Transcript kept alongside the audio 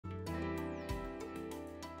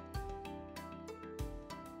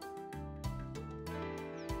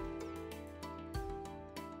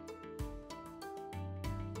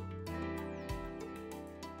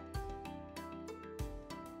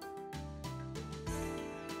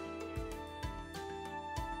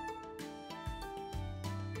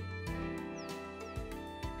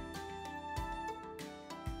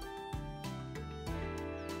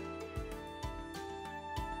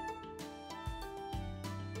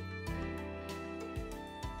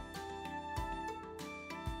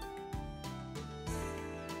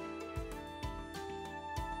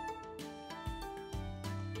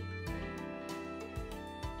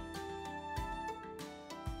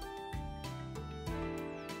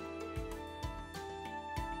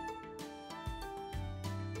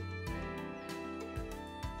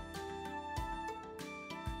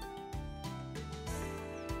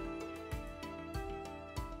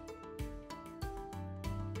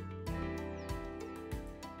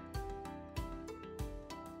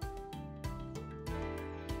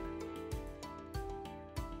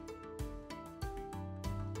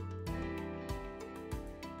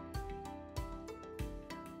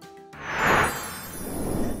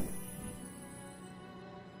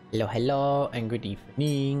Hello, hello, and good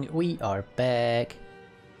evening. We are back.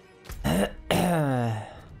 Right.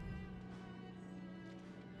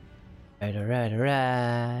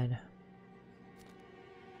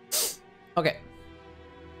 Okay.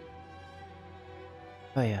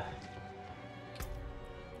 Oh yeah.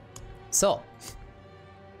 So,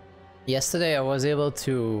 yesterday I was able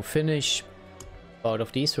to finish both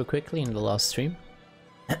of these real quickly in the last stream.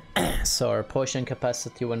 So our potion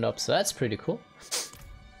capacity went up, so that's pretty cool.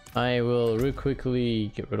 I will real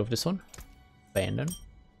quickly get rid of this one. Abandon.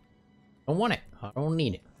 Don't want it. I don't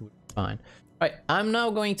need it. Fine. Alright, I'm now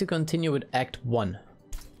going to continue with Act 1.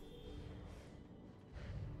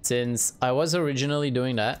 Since I was originally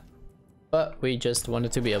doing that, but we just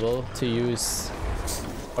wanted to be able to use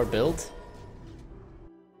our build.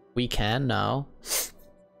 We can now.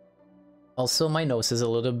 Also, my nose is a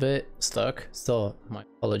little bit stuck, so my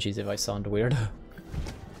apologies if I sound weird.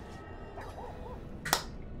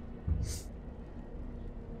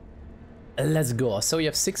 Let's go. So we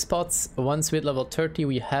have 6 pots. Once with level 30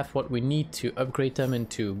 we have what we need to upgrade them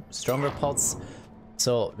into stronger pots.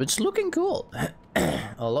 So it's looking cool.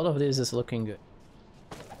 A lot of this is looking good.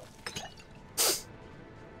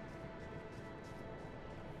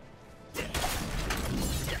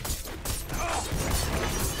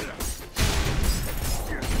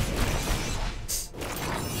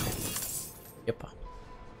 Yep.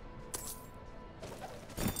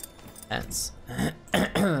 Ants.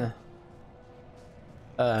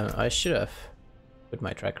 I should have put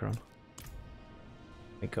my tracker on. There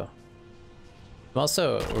we go.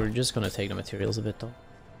 Also, we're just gonna take the materials a bit though.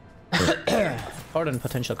 Pardon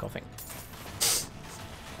potential coughing.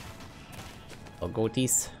 Oh,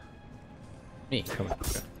 goatees. Me, come on.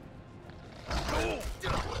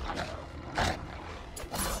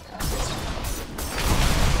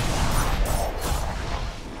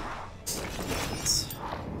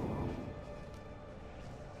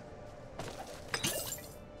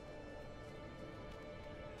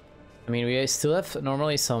 I mean, we still have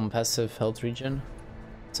normally some passive health regen,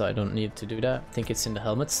 so I don't need to do that. I think it's in the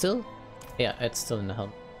helmet still. Yeah, it's still in the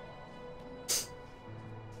helmet.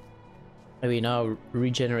 We now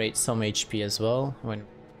regenerate some HP as well.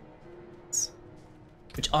 Which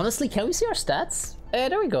honestly, can we see our stats?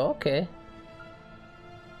 There we go, okay.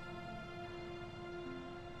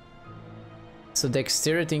 So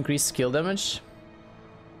dexterity increased skill damage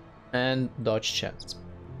and dodge chance.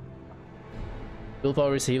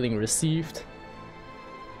 Willpower is healing received.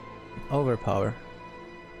 Overpower.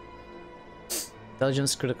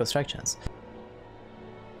 Intelligence critical strike chance.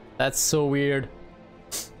 That's so weird.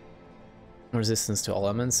 Resistance to all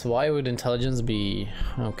elements. Why would intelligence be...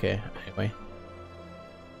 Okay, anyway.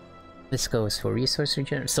 This goes for resource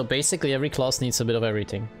regeneration. So basically every class needs a bit of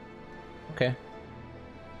everything. Okay.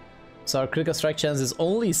 So our critical strike chance is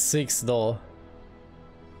only 6 though.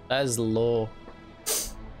 That is low.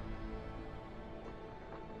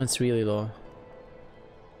 That's really low.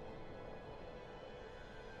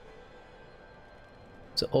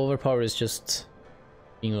 So overpower is just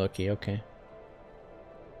being lucky, okay.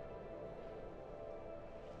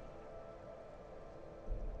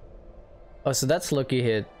 Oh, so that's lucky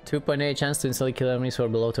hit. 2.8 chance to instantly kill enemies who are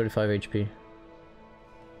below 35 HP.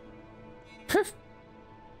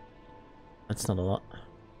 That's not a lot.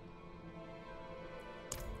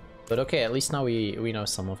 But okay, at least now we know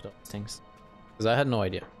some of those things. Because I had no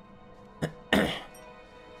idea.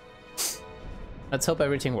 Let's hope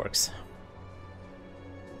everything works.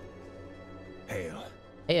 Hail.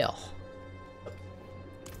 Hail.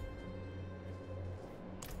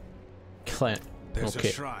 Client. There's Okay.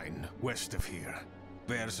 a shrine west of here.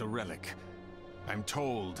 Bears a relic. I'm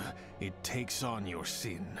told it takes on your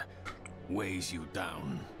sin. Weighs you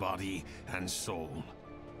down, body and soul.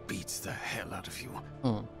 Beats the hell out of you.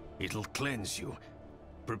 It'll cleanse you.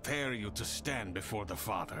 Prepare you to stand before the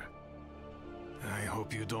Father. I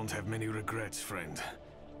hope you don't have many regrets, friend.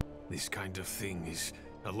 This kind of thing is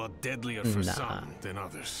a lot deadlier for some than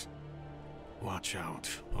others. Watch out,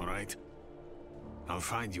 alright? I'll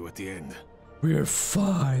find you at the end. We're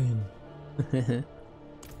fine.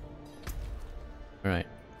 Alright.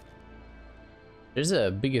 There's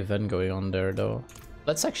a big event going on there though.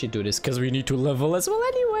 Let's actually do this because we need to level as well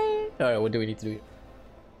anyway. Alright, what do we need to do?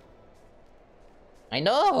 My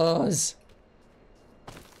nose!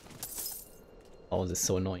 Oh, this is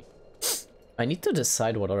so annoying. I need to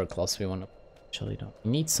decide what other class we want to actually do.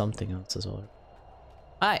 We need something else as well.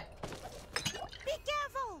 Hi! Be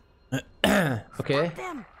careful! Okay.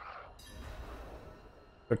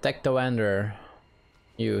 Protect the wanderer.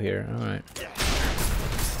 You here, alright.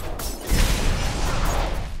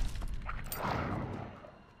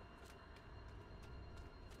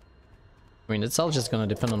 I mean, it's all just gonna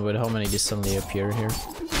depend on with how many just suddenly appear here.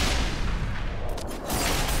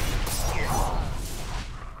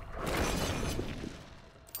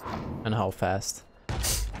 And how fast.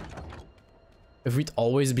 If we'd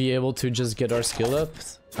always be able to just get our skill up,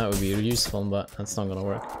 that would be useful, but that's not gonna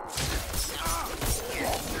work.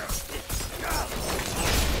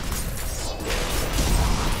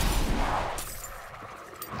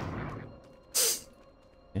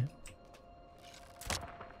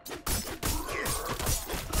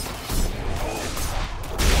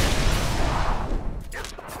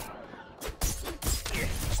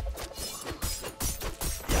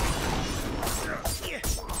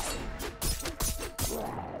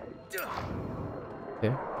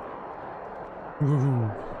 Okay.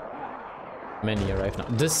 Many arrive now.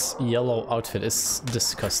 This yellow outfit is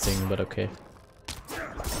disgusting, but okay.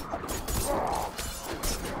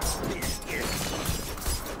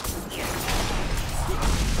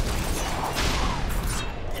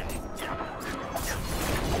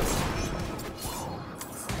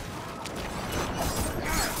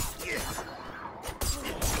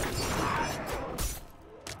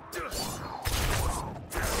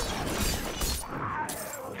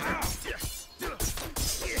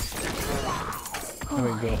 There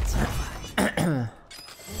we go.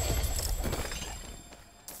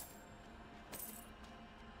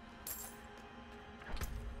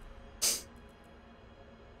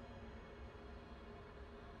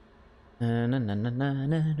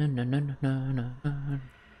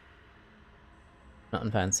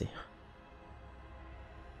 Nothing fancy.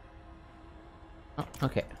 Oh,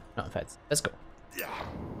 okay. Nothing fancy. Let's go.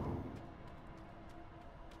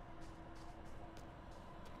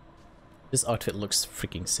 This outfit looks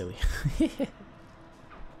freaking silly.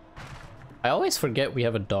 I always forget we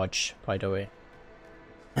have a dodge, by the way.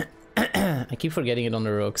 I keep forgetting it on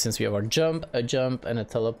the rogue since we have our jump, and a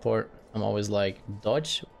teleport. I'm always like,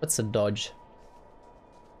 dodge? What's a dodge?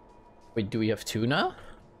 Wait, do we have two now?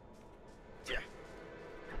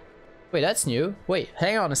 Wait, that's new. Wait,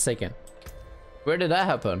 hang on a second. Where did that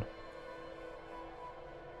happen?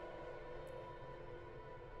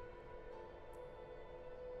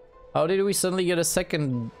 How did we suddenly get a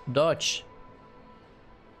second dodge?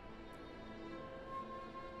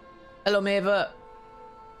 Hello, Maeva.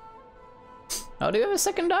 How do you have a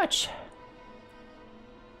second dodge?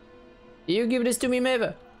 You give this to me,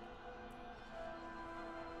 Maeva.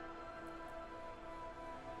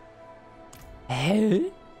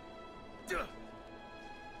 Hey?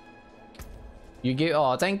 You give.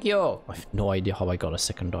 Oh, thank you. I have no idea how I got a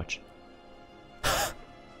second dodge. How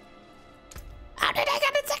did I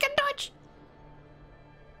get a second dodge?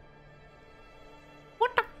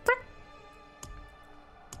 What the frick?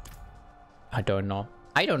 I don't know.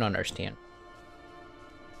 I don't understand.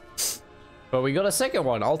 But we got a second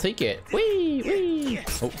one. I'll take it. Wee, wee.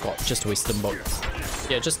 Oh god, just waste them both.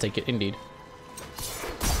 Yeah, just take it, indeed.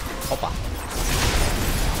 Hoppa.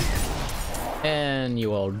 And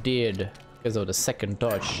you all did. Because of the second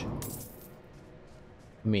dodge.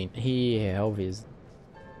 I mean, yeah, obvious.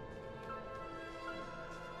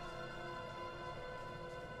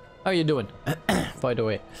 How you doing? By the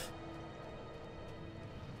way.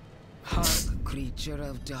 Hark, creature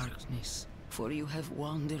of darkness, for you have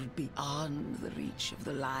wandered beyond the reach of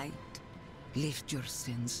the light. Lift your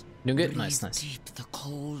sins. Doing good? Nice, nice. Deep the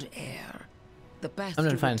cold air. The path I'm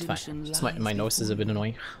doing to fine, fine. redemption Just lies my nose is a bit before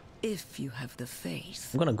annoying. you, if you have the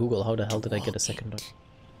faith. I'm gonna Google how the hell did I get a Walk second it. dodge.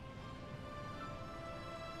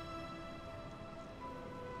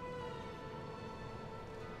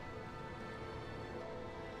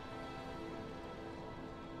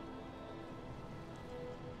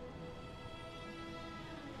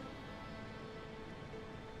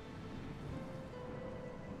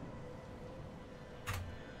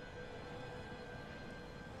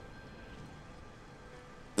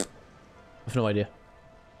 I have no idea.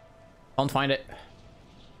 Can't find it.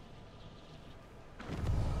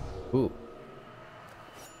 Ooh.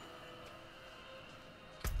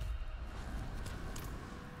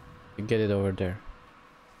 You get it over there.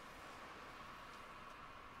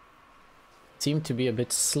 Seem to be a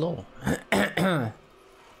bit slow.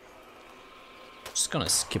 Just gonna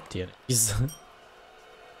skip the enemies.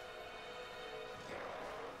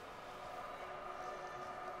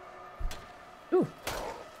 Ooh.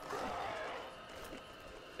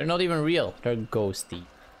 They're not even real. They're ghosty.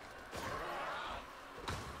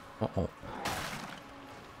 Uh-oh.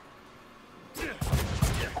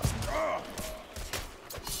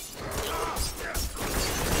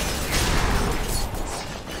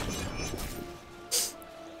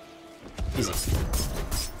 Easy.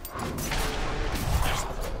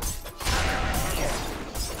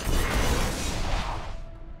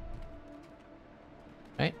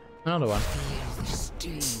 Another one. Feel the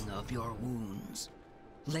sting of your wounds.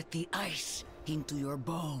 Let the ice into your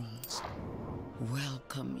bones.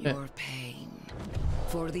 Welcome your pain.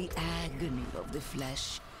 For the agony of the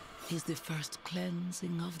flesh is the first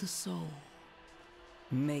cleansing of the soul.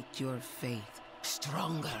 Make your faith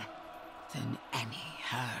stronger than any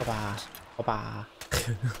hurt. Opa. Opa.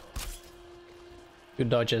 Good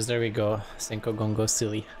dodges, there we go. Senko Gongo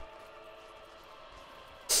silly.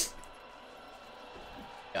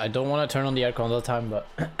 I don't want to turn on the aircon all the time, but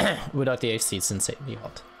without the AC it's insanely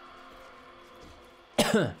hot.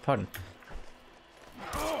 Pardon.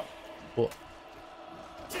 Oh.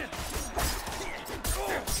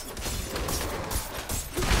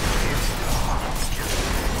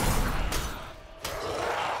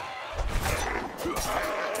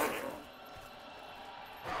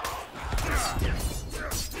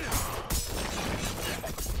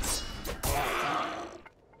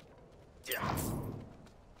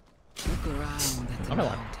 Look around at the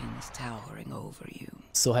mountains towering over you.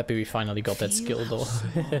 So happy we finally got that skill though.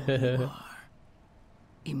 You are.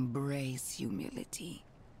 Embrace humility.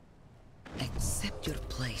 Accept your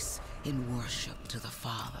place in worship to the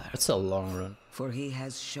Father. It's a long run. For he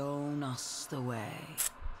has shown us the way.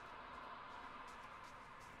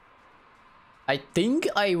 I think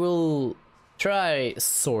I will try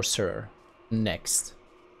Sorcerer next.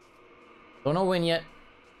 Don't know when yet.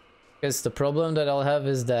 Because the problem that I'll have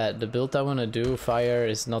is that the build I want to do, Fire,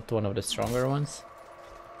 is not one of the stronger ones.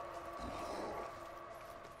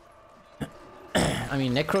 I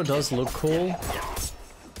mean, Necro does look cool.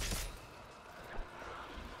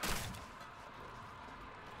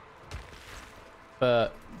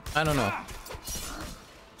 But, I don't know.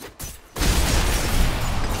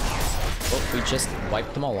 Oh, we just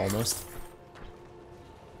wiped them all almost.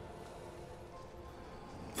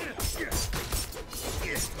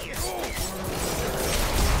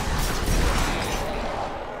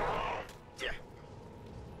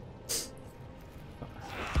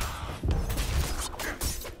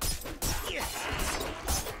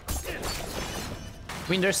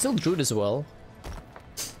 I mean, there's still Druid as well.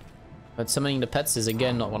 But summoning the pets is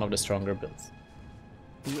again not one of the stronger builds.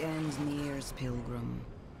 The end nears, pilgrim.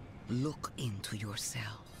 Look into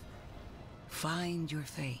yourself. Find your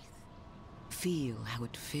faith. Feel how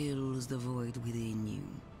it fills the void within you.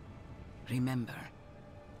 Remember,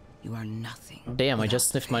 you are nothing. Damn, I just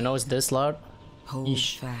sniffed my nose this loud. Hold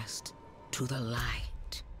Yeesh. fast to the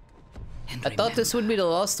light. And I thought this would be the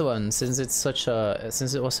last one since it's such a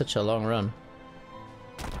it was such a long run.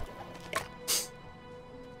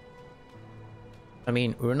 I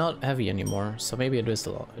mean, we're not heavy anymore, so maybe it is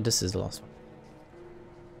this is the last one.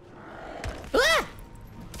 Ah!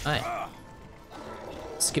 Aye.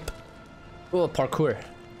 Skip. Oh, parkour.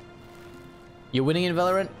 You winning in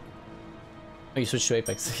Valorant? Oh, you switched to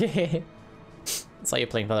Apex. Saw you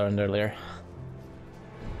playing Valorant earlier.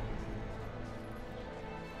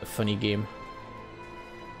 A funny game.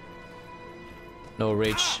 No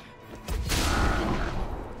rage.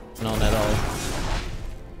 None at all.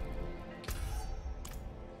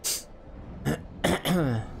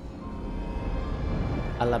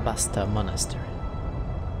 Alabasta Monastery.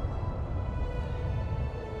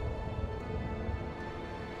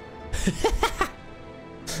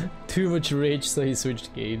 Too much rage, so he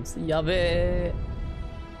switched games. Yabe.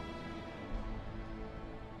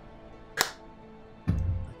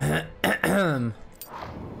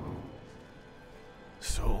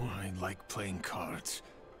 So I like playing cards.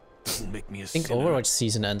 Doesn't make me a I think sinner, Overwatch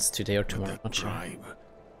season ends today or but tomorrow. that Not sure. bribe.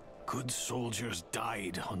 Good soldiers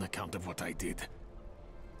died on account of what I did.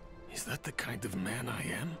 Is that the kind of man I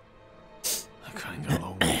am? The kind I'll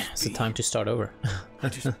always It's the be. time to start over. I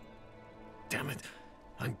just... Damn it.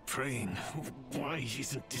 I'm praying. Why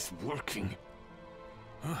isn't this working?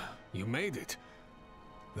 You made it.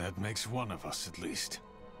 That makes one of us at least.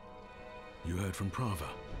 You heard from Prava?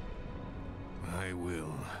 I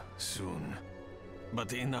will, soon.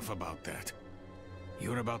 But enough about that.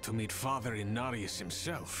 You're about to meet Father Inarius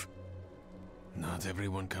himself. Not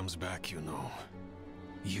everyone comes back, you know.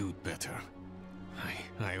 You'd better.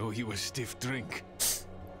 I owe you a stiff drink.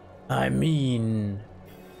 I mean...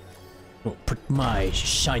 Don't put my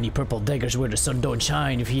shiny purple daggers where the sun don't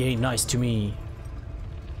shine if he ain't nice to me.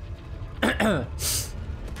 Did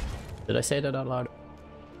I say that out loud?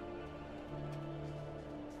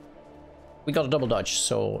 We got a double dodge,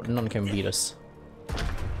 so none can beat us.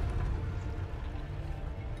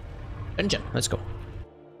 Engine, let's go.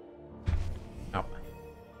 Ow.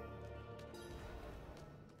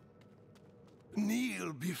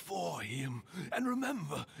 Kneel before him, and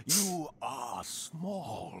remember, you are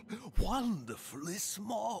small, wonderfully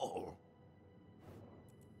small.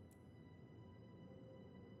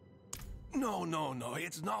 No, no, no.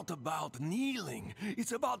 It's not about kneeling.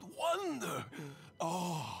 It's about wonder.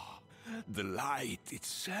 Oh, the light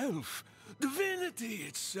itself, divinity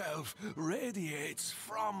itself, radiates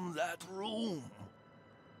from that room.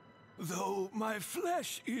 Though my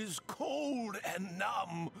flesh is cold and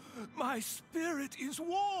numb, my spirit is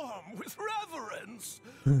warm with reverence.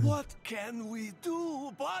 What can we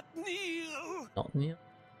do but kneel? Not kneel.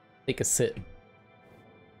 Take a sit.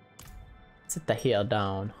 Sit the hair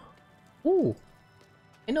down. Ooh,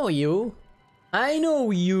 I know you. I know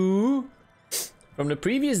you from the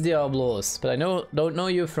previous Diablos, but I don't know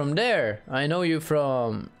you from there. I know you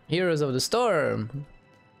from Heroes of the Storm.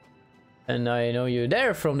 And I know you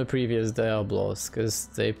there from the previous Diablos, because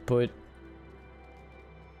they put...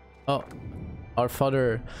 Oh, our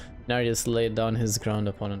father Narius laid down his ground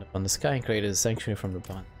upon the sky and created a sanctuary from the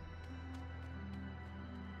bond.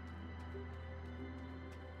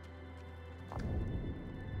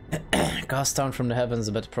 Cast down from the heavens,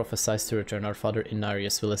 but prophesies to return. Our father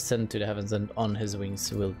Inarius will ascend to the heavens, and on his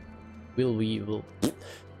wings we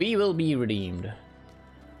will be redeemed.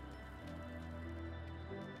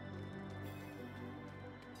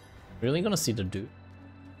 Really gonna see the dude?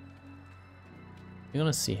 You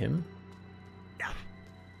gonna see him?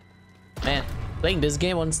 Man, playing this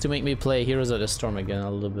game wants to make me play Heroes of the Storm again a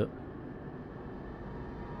little bit.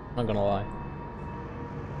 Not gonna lie.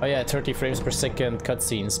 Oh yeah, 30 frames per second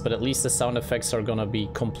cutscenes, but at least the sound effects are gonna be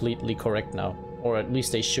completely correct now. Or at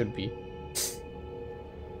least they should be.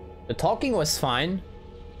 The talking was fine,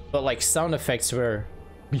 but like sound effects were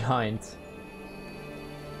behind.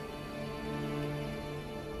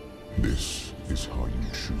 This is how you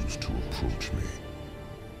choose to approach me.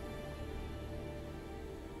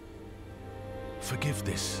 Forgive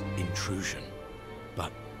this intrusion,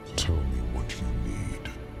 but Tell me what you need.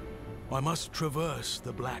 I must traverse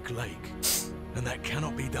the Black Lake, and that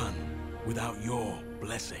cannot be done without your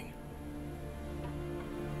blessing.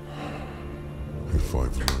 If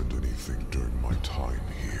I've learned anything during my time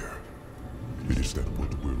here, it is that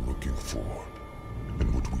what we're looking for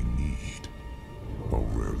and what we need are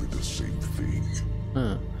rarely the same thing.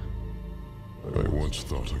 I once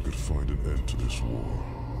thought I could find an end to this war,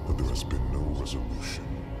 but there has been no resolution,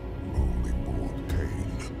 only more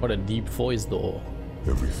pain. What a deep voice though.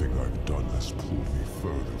 Everything I've done has pulled me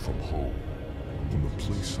further from home, from the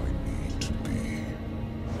place I need to be.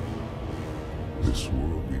 This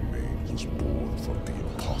world we made was born from the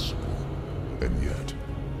impossible, and yet,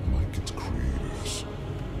 like its creators,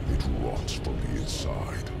 it rots from the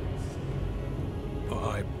inside.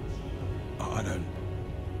 I don't...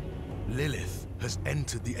 Lilith has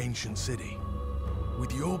entered the ancient city.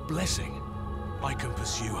 With your blessing, I can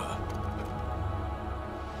pursue her.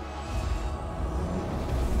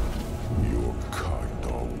 Your kind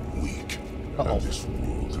are weak, and this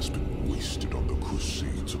world has been wasted on the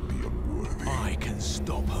crusades of the unworthy. I can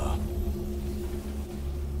stop her.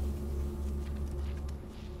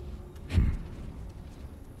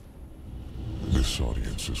 This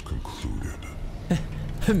audience is concluded.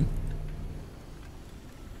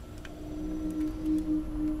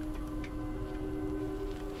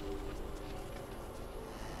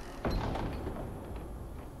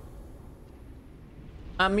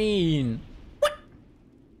 I mean,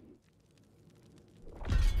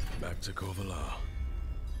 Back to Kovala.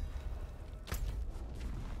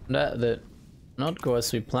 that did not go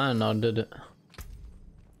as we planned now, did it?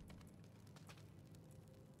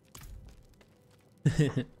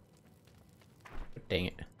 Dang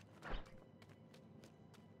it.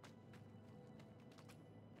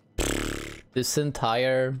 This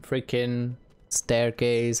entire freaking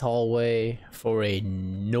staircase hallway for a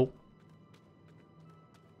nope.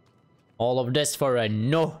 All of this for a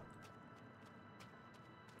no.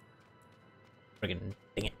 Freaking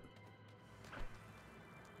dang it.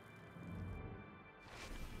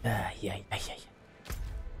 Yeah.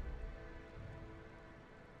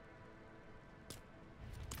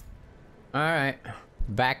 Alright,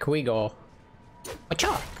 back we go.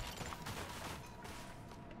 Acha!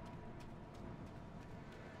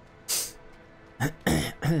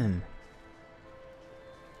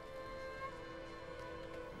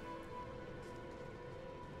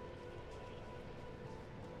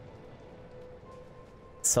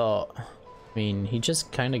 So, I mean, he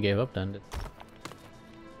just kind of gave up then.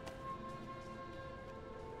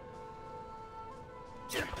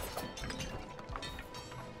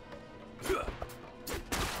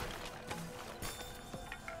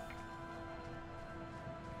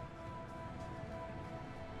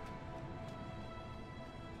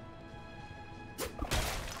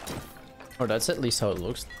 Oh, that's at least how it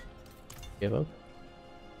looks. Give up.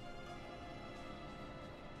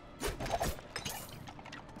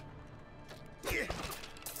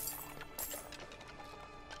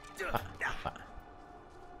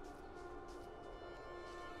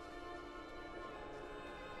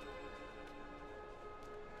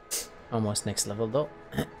 Almost next level though.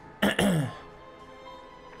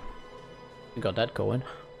 We got that going.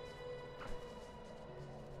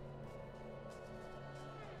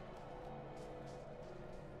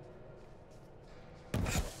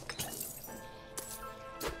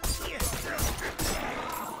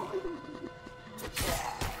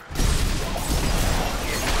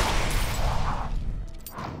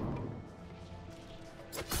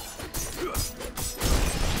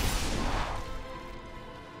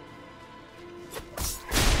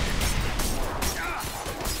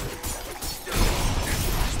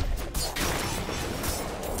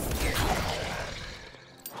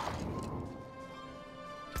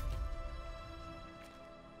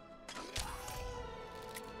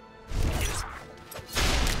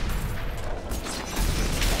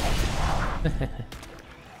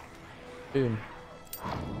 Boom.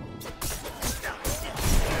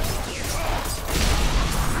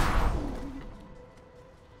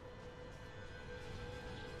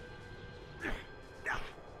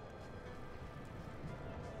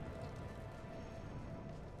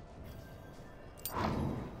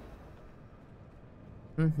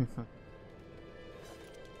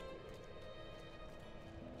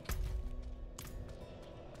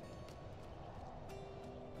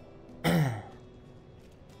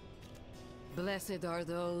 Blessed are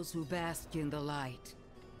those who bask in the light.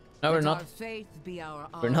 No, we're Let not. our faith be our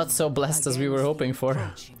We're not so blessed as we were against the hoping for.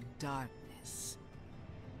 approaching darkness.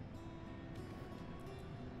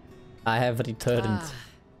 I have returned. Ah,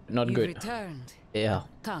 Not you good. returned. Yeah.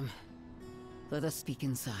 Come, let us speak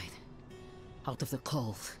inside, out of the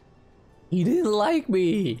cold. He didn't like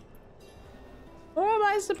me. What am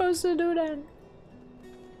I supposed to do then?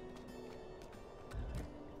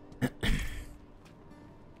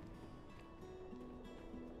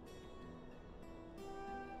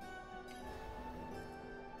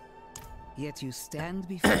 Yet you stand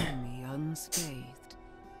before me unscathed.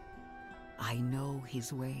 I know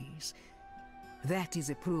his ways. That is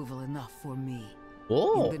approval enough for me.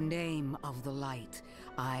 Oh. In the name of the light,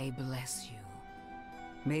 I bless you.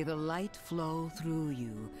 May the light flow through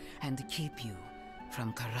you and keep you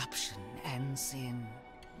from corruption and sin.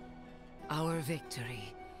 Our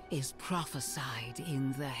victory is prophesied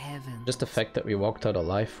in the heavens. Just the fact that we walked out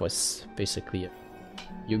alive was basically it.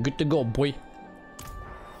 You're good to go, boy.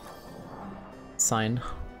 Sign.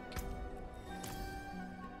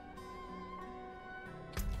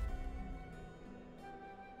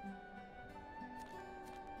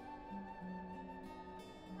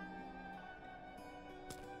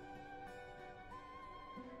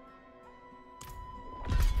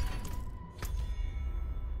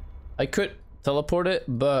 I could teleport it,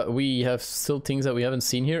 but we have still things that we haven't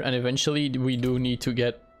seen here, and eventually we do need to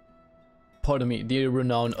get, pardon me, the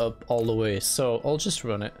renown up all the way, so I'll just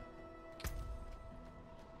run it.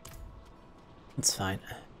 It's fine.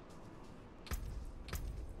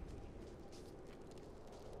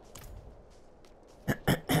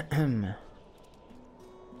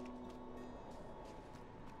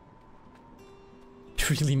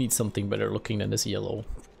 Really need something better looking than this yellow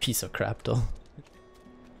piece of crap though.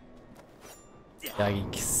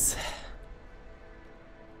 Yikes.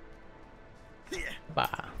 Bah,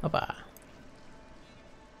 bah.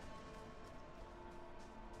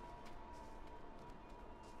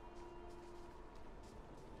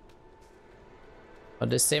 But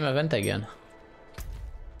the same event again.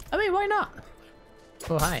 I mean, why not?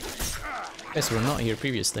 Oh, hi. Guess we're not here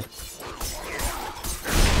previously.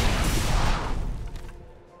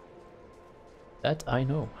 That I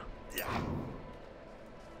know.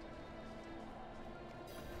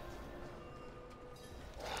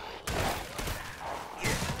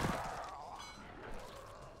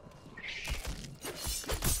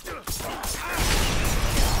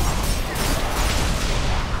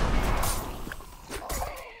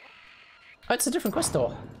 Oh, it's a different quest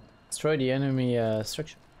though. Destroy the enemy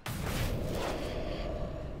structure.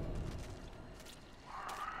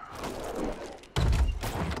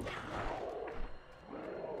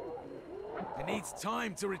 It needs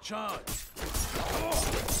time to recharge.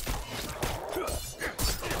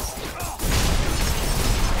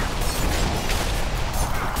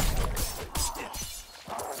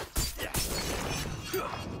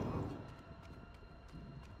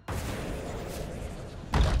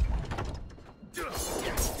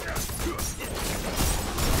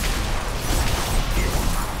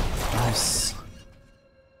 Nice.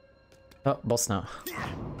 Oh, boss now.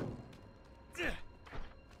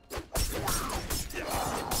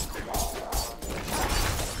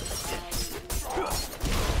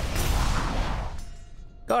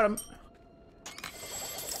 Got him.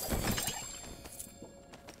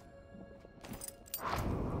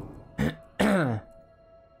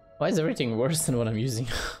 Why is everything worse than what I'm using?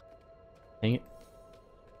 Dang it.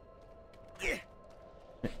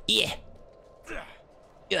 Yeah.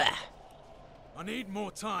 Yeah. I need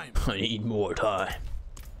more time. I need more time.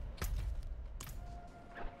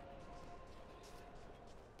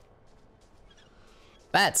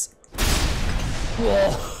 Bats.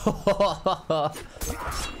 Whoa.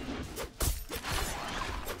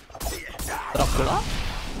 Dracula?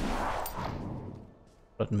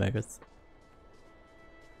 Rotten maggots.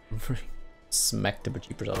 Smack the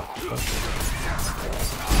jeepers out of people.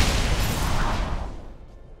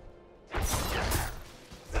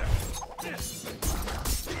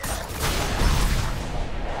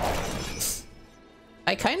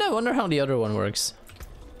 I kinda wonder how the other one works.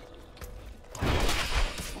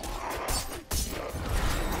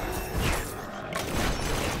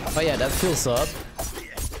 Oh yeah, that fills up.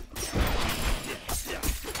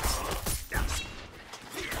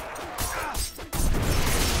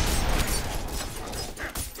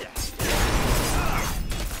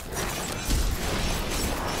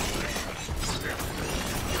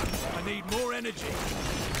 I need more energy.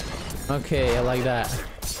 Okay, I like that.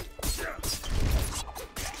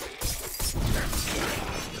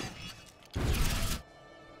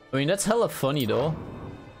 I mean, that's hella funny though.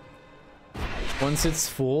 Once it's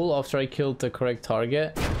full, after I killed the correct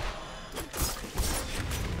target.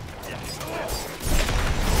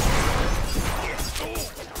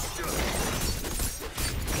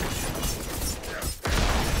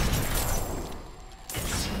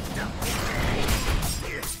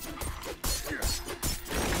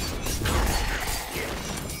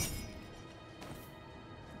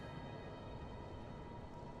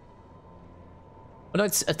 Oh no,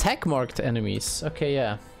 it's attack marked enemies. Okay,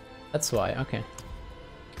 yeah. That's why, okay.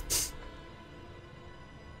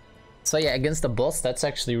 So yeah, against the boss, that's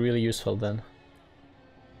actually really useful then.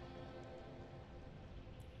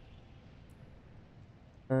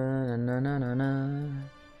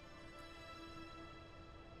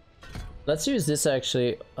 Let's use this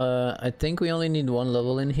actually. I think we only need one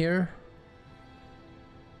level in here.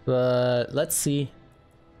 But let's see.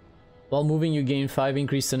 While moving, you gain 5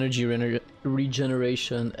 increased energy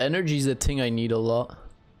regeneration. Energy is the thing I need a lot.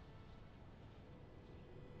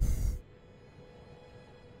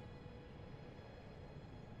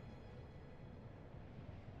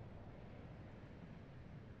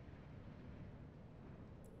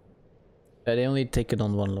 Yeah, they only take it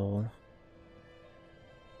on one level.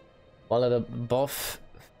 While at above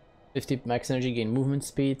 50 max energy, gain movement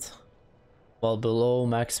speed. While below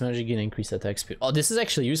max energy, gain increased attack speed. Oh, this is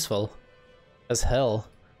actually useful as hell.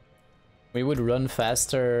 We would run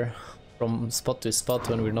faster from spot to spot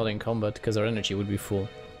when we're not in combat because our energy would be full.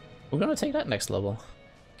 We're gonna take that next level.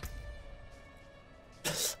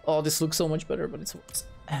 Oh, this looks so much better, but it's worse.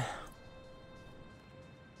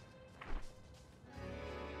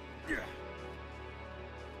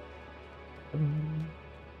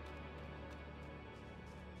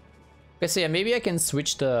 Okay, so yeah, maybe I can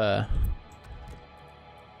switch the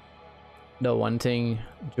one thing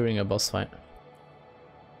during a boss fight.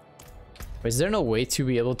 Is there no way to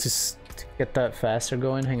be able to get that faster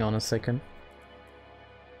going? Hang on a second.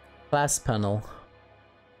 Class panel.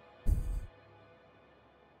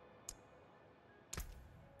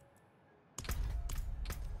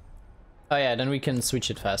 Oh yeah, then we can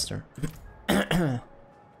switch it faster. I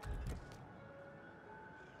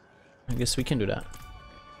guess we can do that.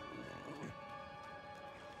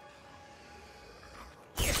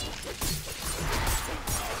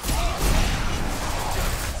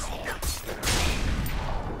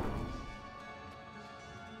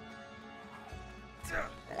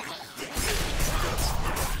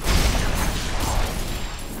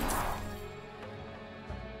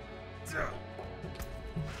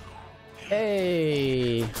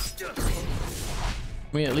 Hey! I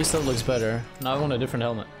mean, at least that looks better. Now I want a different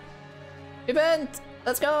helmet. Event!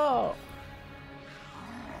 Let's go!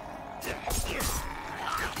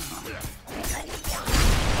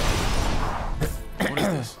 What is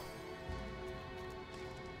this?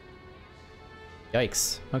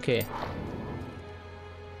 Yikes. Okay.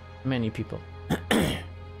 Many people.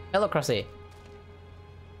 Hello, Crossy.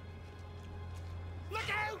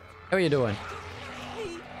 How are you doing?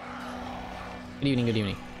 Good evening, good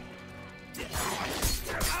evening.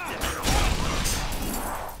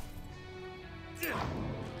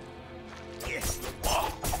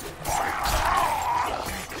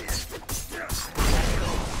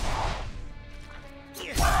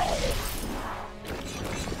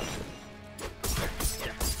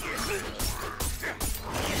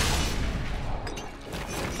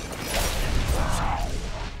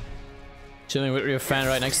 Chilling with your fan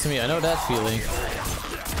right next to me. I know that feeling.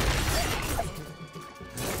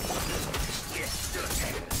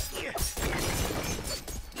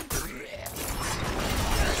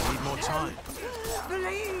 Need more time.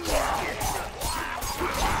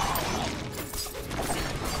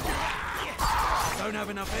 Don't have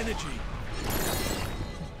enough energy.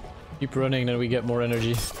 Keep running, then we get more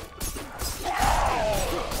energy.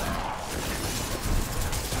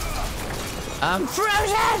 I'm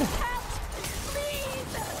frozen!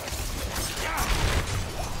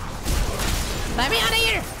 Let me out of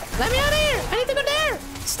here! Let me out of here! I need to go there!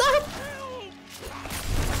 Stop!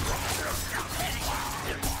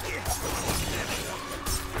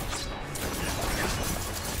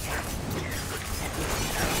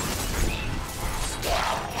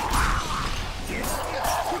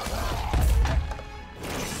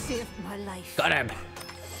 Saved my life. Got him!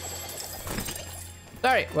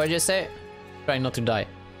 Sorry, what'd you say? Trying not to die.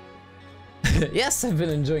 Yes, I've been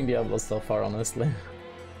enjoying Diablo so far, honestly.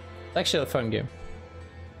 It's actually a fun game.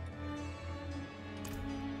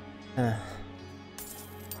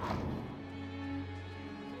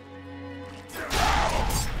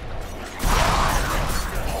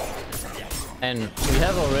 And we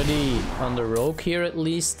have already, on the rogue here at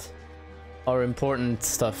least, our important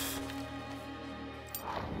stuff.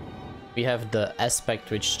 We have the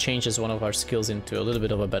aspect which changes one of our skills into a little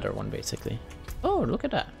bit of a better one, basically. Oh, look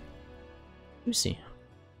at that. You see.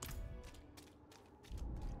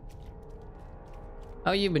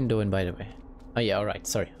 How you been doing, by the way? Oh yeah, alright,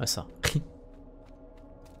 sorry, I saw.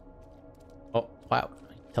 Oh, wow.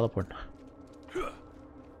 Teleport.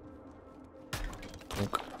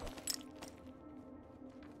 Okay.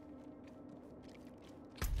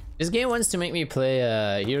 This game wants to make me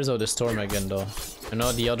play Heroes of the Storm again, though. You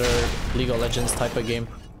know, the other League of Legends type of game.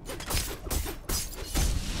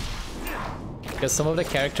 Because some of the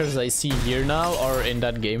characters I see here now are in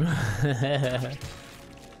that game.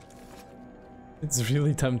 It's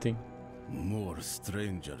really tempting. More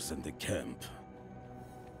strangers in the camp.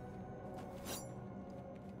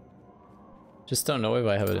 Just don't know if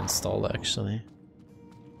I have it installed, actually.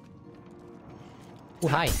 Oh,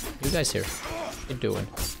 hi. You guys here? What you doing?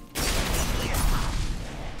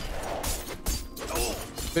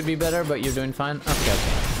 Could be better, but you're doing fine. Okay,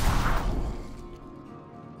 okay.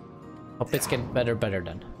 Hope it's get better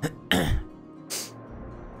then.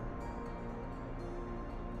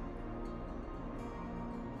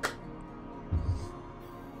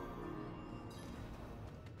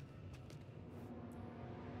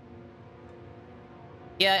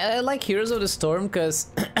 Yeah, I like Heroes of the Storm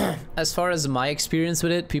because as far as my experience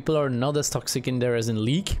with it, people are not as toxic in there as in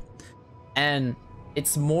League. And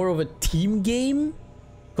it's more of a team game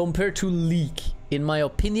compared to League, in my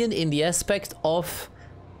opinion, in the aspect of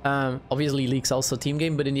obviously League's also a team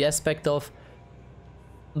game, but in the aspect of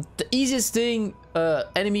the easiest thing,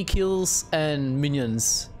 enemy kills and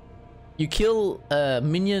minions. You kill a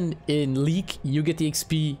minion in League, you get the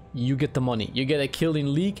XP, you get the money. You get a kill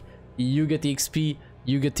in League, you get the XP,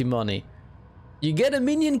 you get the money. You get a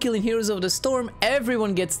minion kill in Heroes of the Storm,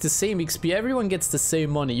 everyone gets the same XP, everyone gets the same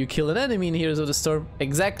money. You kill an enemy in Heroes of the Storm,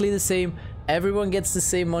 exactly the same, everyone gets the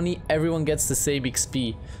same money, everyone gets the same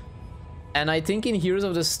XP. And I think in Heroes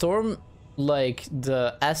of the Storm, like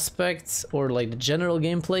the aspects or like the general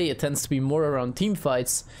gameplay, it tends to be more around team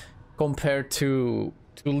fights compared to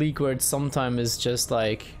League, where it sometimes is just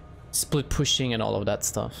like split pushing and all of that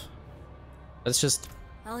stuff. That's just,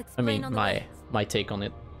 I mean, my take on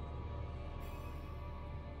it.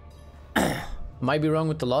 Might be wrong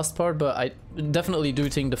with the last part, but I definitely do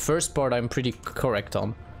think the first part I'm pretty correct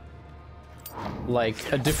on.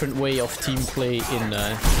 Like a different way of team play in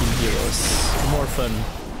Heroes. More fun.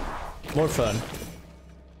 More fun.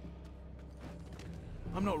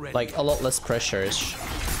 I'm not ready. Like a lot less pressure-ish.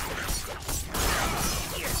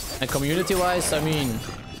 And community-wise, I mean,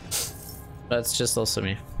 that's just also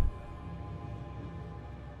me.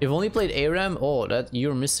 You've only played ARAM? Oh, that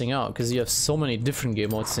you're missing out because you have so many different game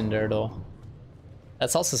modes in there, though.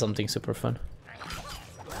 That's also something super fun.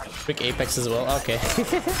 Quick Apex as well. Okay.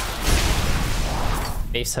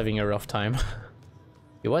 Dave's having a rough time.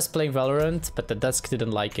 He was playing Valorant, but the desk didn't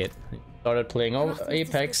like it. He started playing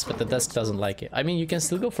Apex, but the desk doesn't like it. I mean, you can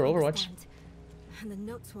still go for Overwatch. And the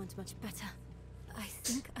notes weren't much better. I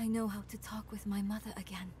think I know how to talk with my mother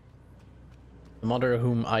again. The mother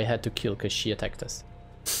whom I had to kill because she attacked us.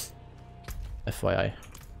 FYI.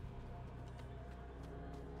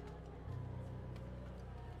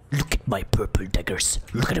 Look at my purple daggers.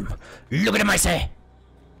 Look at him. Look at him, I say.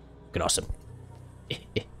 Look awesome.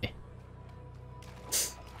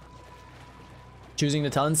 Choosing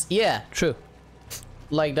the talents? Yeah, true.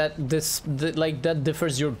 like that like that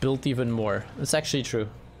differs your build even more. It's actually true.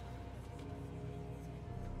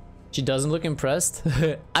 She doesn't look impressed.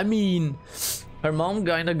 I mean, her mom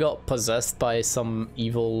kinda got possessed by some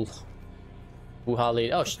evil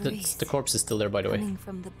Uhali. Oh, the corpse is still there, by the way. Coming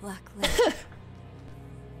from the black lake.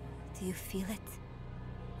 Do you feel it?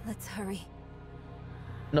 Let's hurry.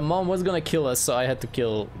 The mom was gonna kill us, so I had to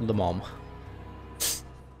kill the mom.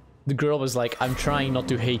 The girl was like, I'm trying not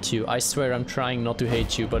to hate you. I swear I'm trying not to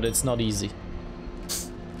hate you, but it's not easy.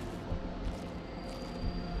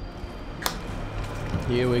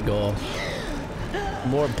 Here we go.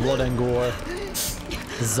 More blood and gore.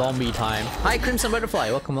 Zombie time. Hi, Crimson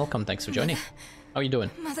Butterfly. Welcome, welcome. Thanks for joining. How are you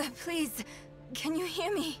doing? Mother, please. Can you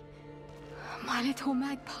hear me? My little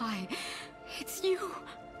magpie, it's you.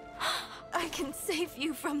 I can save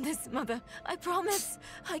you from this, Mother. I promise.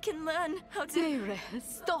 I can learn how to... Neyrelle,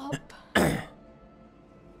 stop.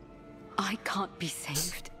 I can't be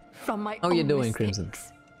saved from my How are you own doing, mistakes. Crimson?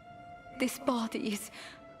 This body is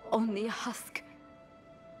only a husk.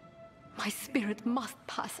 My spirit must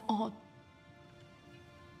pass on.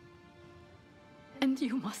 And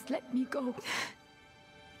you must let me go.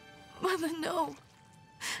 Mother, no.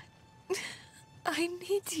 I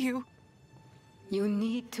need you. You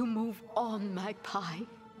need to move on, Magpie,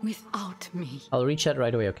 without me. I'll reach out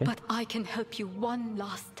right away, okay? But I can help you one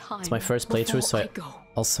last time. It's my first playthrough, so I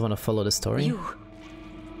also want to follow the story. You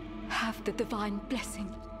have the divine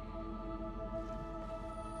blessing.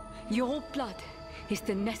 Your blood is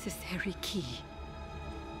the necessary key.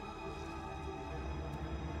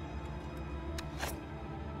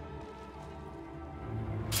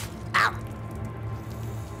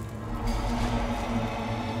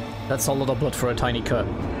 That's a lot of blood for a tiny cut.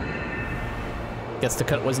 Guess the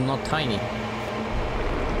cut was not tiny.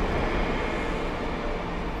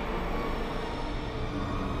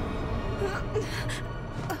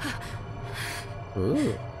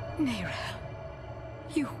 Ooh. Neyrelle,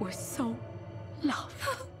 you were so loved.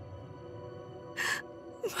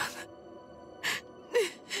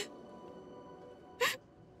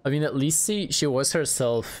 I mean, at least she was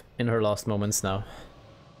herself in her last moments now.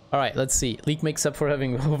 Alright, let's see. Leak makes up for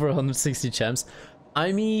having over 160 champs.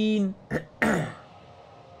 I mean... the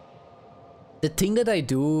thing that I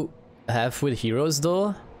do have with heroes,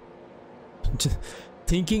 though...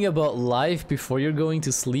 thinking about life before you're going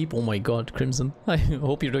to sleep... Oh my god, Crimson. I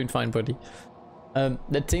hope you're doing fine, buddy.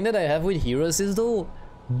 The thing that I have with heroes is, though...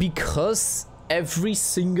 because every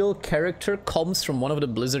single character comes from one of the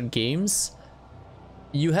Blizzard games...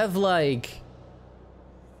 you have, like...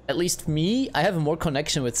 at least me, I have more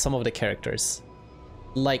connection with some of the characters.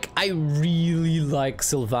 Like, I really like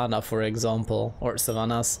Sylvana, for example, or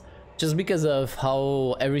Sylvanas, just because of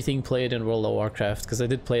how everything played in World of Warcraft, because I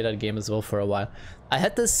did play that game as well for a while. I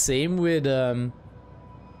had the same with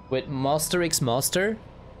Master X Master.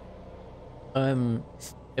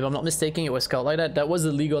 If I'm not mistaken, it was called like that. That was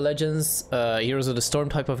the League of Legends Heroes of the Storm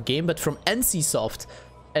type of game, but from NCSoft,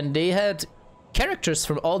 and they had characters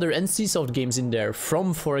from all their NCSoft games in there,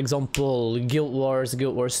 from, for example, Guild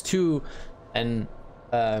Wars 2, and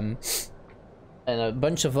a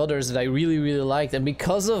bunch of others that I really liked, and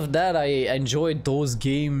because of that I enjoyed those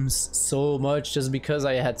games so much, just because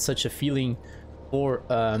I had such a feeling for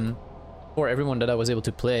everyone that I was able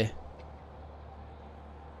to play.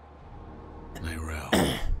 Neyrelle.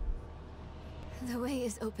 The way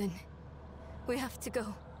is open. We have to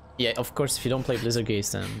go. Yeah, of course, if you don't play Blizzard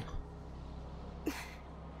games, then...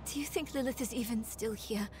 Do you think Lilith is even still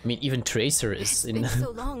here? I mean, even Tracer is It's in been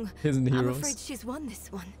so long. in I'm Heroes. afraid she's won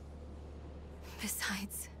this one.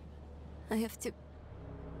 Besides, I have to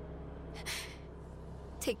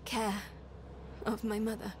take care of my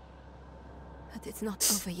mother. But it's not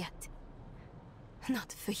over yet.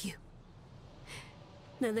 Not for you.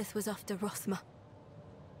 Lilith was after Rosma.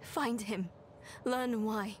 Find him. Learn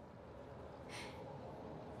why.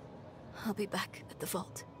 I'll be back at the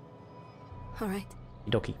vault. Alright?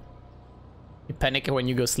 Doki. You panic when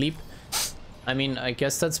you go sleep? I mean, I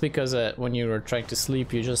guess that's because when you are trying to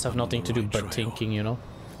sleep, you just have nothing to do but thinking, you know?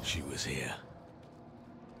 She was here.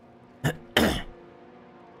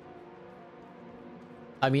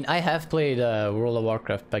 I mean, I have played World of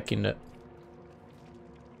Warcraft back in the...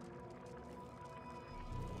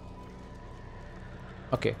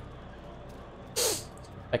 Okay.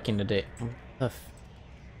 Back in the day.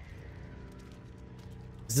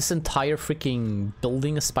 Is this entire freaking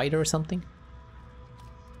building a spider or something?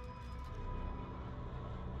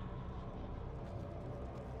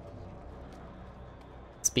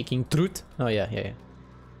 Speaking truth? Oh yeah.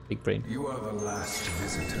 Big brain. You are the last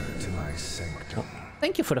visitor to my sanctum.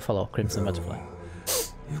 Thank you for the follow, Crimson Butterfly.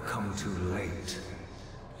 You come too late.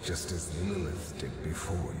 just as Lilith did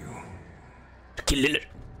before you. Kill Lilith.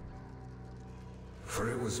 For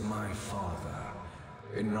it was my father,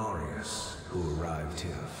 Inarius, who arrived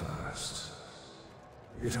here first.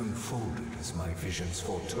 It unfolded as my visions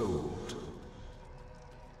foretold.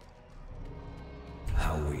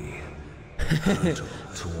 How we hurtled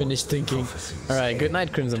towards Finish thinking. Alright, good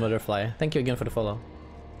night, Crimson Butterfly. Thank you again for the follow.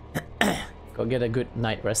 Go get a good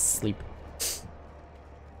night rest, sleep.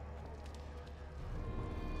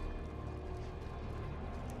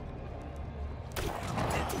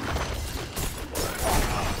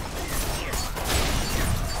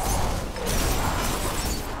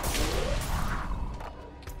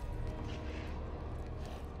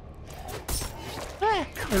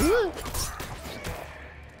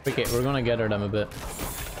 Okay, we're gonna gather them a bit.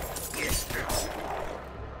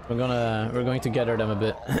 We're going to gather them a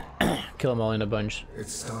bit. Kill them all in a bunch. It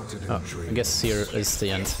started in Oh, dreams. I guess here is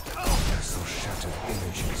the end. I saw shattered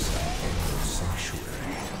images of the endless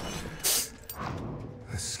sanctuary.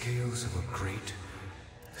 The scales of a great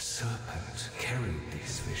serpent carried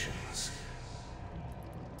these visions.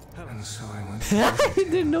 And so I went to I visit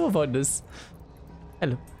him. didn't know about this.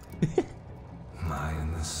 Hello. My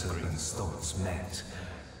and the serpent's thoughts met,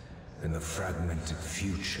 and the fragmented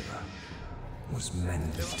future was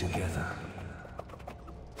mended together.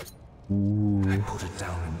 I put it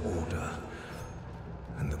down in order,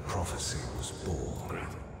 and the prophecy was born.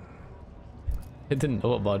 I didn't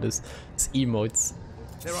know about this. It's emotes.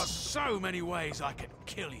 There are so many ways I can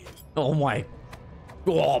kill you. Oh my.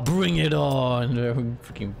 Oh, bring it on. I'm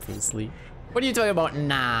freaking full asleep. What are you talking about?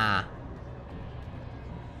 Nah.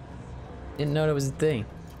 Didn't know that was a thing.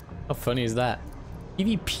 How funny is that?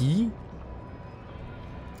 PvP?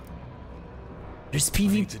 There's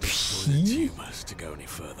Need to destroy the PvP? tumors to go any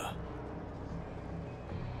further.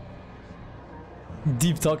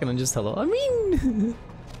 Deep talking and just hello. I mean.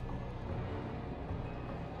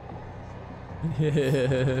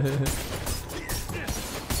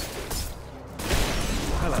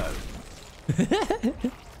 Hello.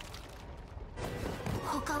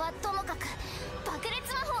 他はともかく爆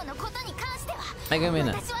裂魔法のことに関しては Wait a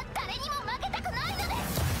minute. 私は誰にも負けたくないので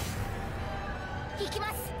す行き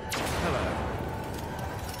ます Hello.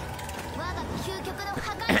 我が究極の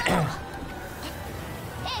破壊魔法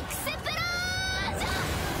エクセプロージョ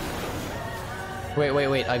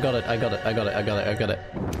ン Wait. I got it. I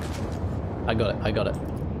got it.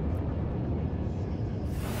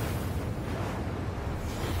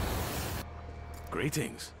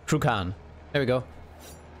 Greetings. Krukan. There we go.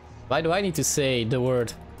 Why do I need to say the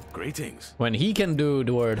word Greetings. when he can do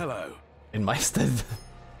the word Hello. in my stead?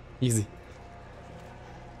 Easy.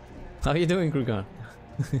 How are you doing, Krukan?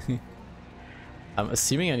 I'm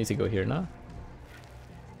assuming I need to go here now.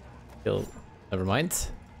 Never mind.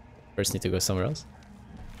 First need to go somewhere else.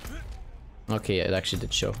 Okay, yeah, it actually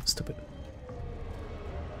did show. Stupid.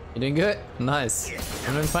 You doing good? Nice.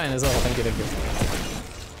 I'm doing fine as well. Thank you.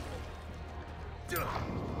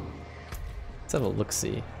 Let's have a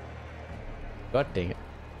look-see. God dang it.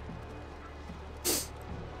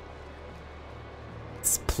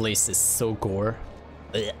 This place is so gore.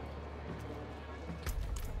 Ugh.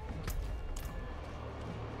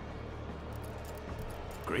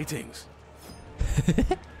 Greetings.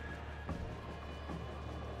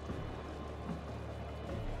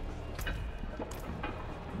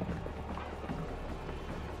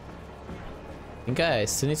 I think I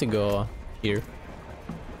still need to go here.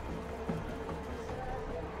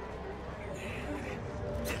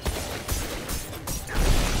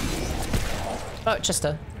 Oh,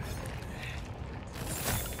 Chester.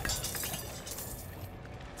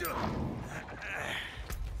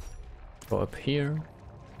 Go up here.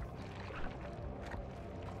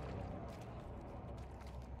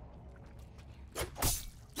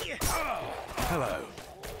 Hello.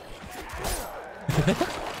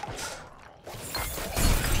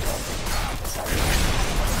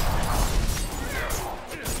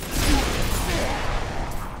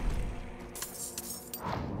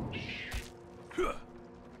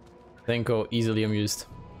 Thenko easily amused.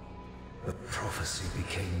 The prophecy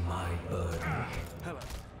became my burden.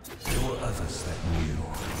 There were others that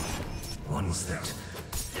knew. Ones that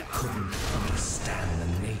couldn't understand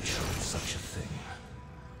the nature of such a thing.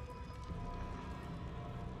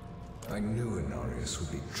 I knew Inarius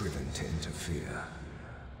would be driven to interfere,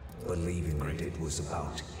 believing that it was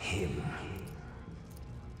about him.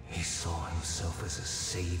 He saw himself as a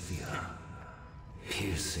savior,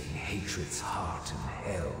 piercing hatred's heart in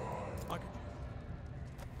hell.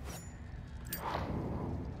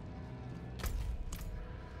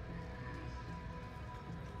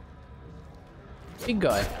 Big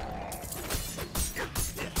guy.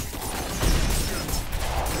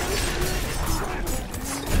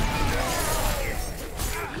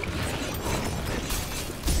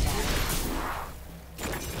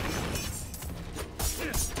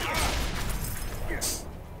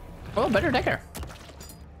 Oh, better dagger.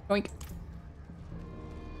 Oink.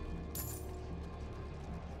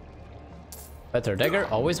 Better dagger,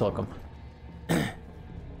 always welcome.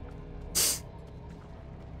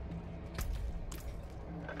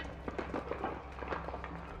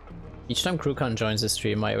 Each time Krukan joins the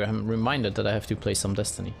stream, I am reminded that I have to play some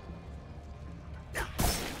Destiny.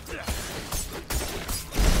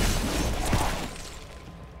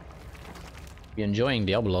 Be enjoying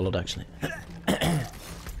Diablo a lot, actually.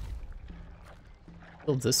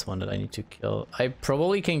 Killed this one that I need to kill. I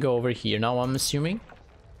probably can go over here now, I'm assuming.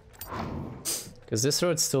 Because this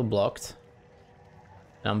road's still blocked.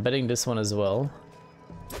 And I'm betting this one as well.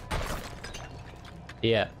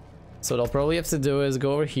 Yeah. So what I'll probably have to do is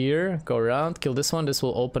go over here, go around, kill this one, this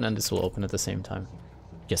will open, and this will open at the same time.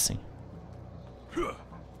 Guessing.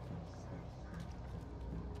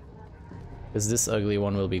 Because this ugly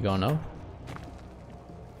one will be gone now.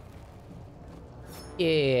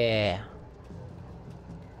 Yeah.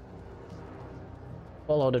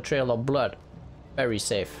 Follow the trail of blood. Very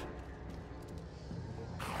safe.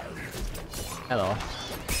 Hello.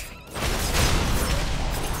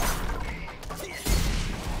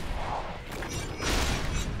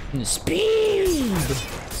 Speed!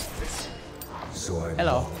 So I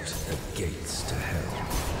Hello. locked the gates to hell.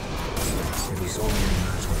 It was only a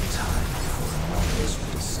matter of time before Anonymous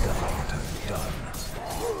would discover what I've done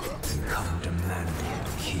and come demanding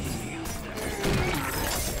the key.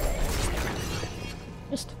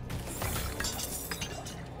 Just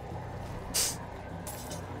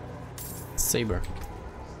saber.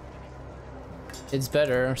 It's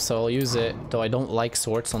better, so I'll use it. Though I don't like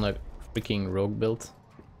swords on a freaking rogue build.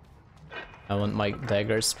 I want my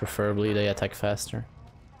daggers, preferably they attack faster.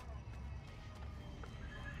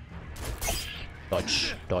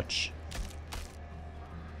 Dodge, dodge.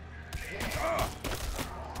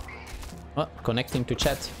 Oh, connecting to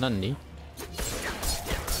chat, Nandi.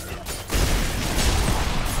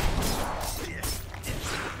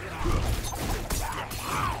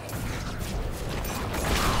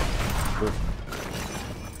 Ooh.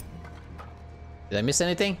 Did I miss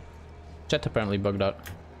anything? Chat apparently bugged out.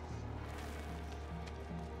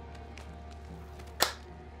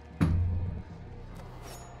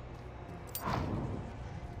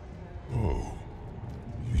 Oh,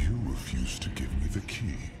 you refuse to give me the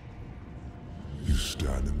key. You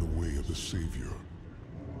stand in the way of the Savior.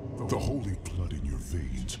 The holy blood in your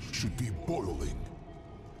veins should be boiling.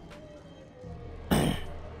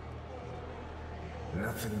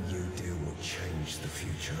 Nothing you do will change the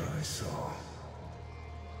future I saw.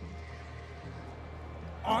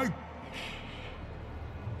 I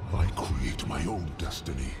create my own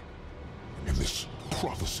destiny. And this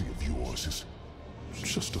prophecy of yours is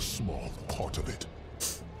just a small part of it.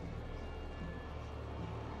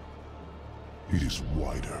 It is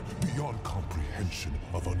wider, beyond comprehension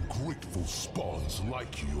of ungrateful spawns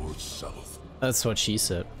like yourself. That's what she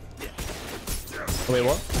said. Wait,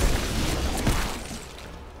 what?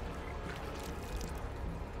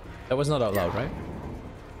 That was not out loud, right?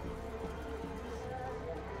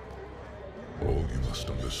 All you must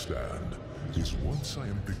understand is once I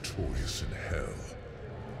am victorious in hell,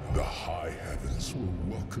 the high heavens will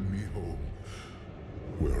welcome me home,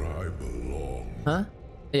 where I belong. Huh?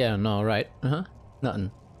 Yeah, no, right. Uh-huh.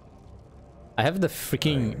 Nothing. I have the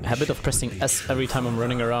freaking habit of pressing S every time I'm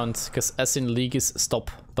running around, because S in League is stop,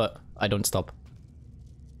 but I don't stop.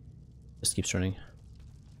 Just keeps running.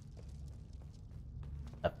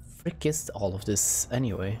 The frick is all of this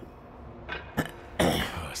anyway?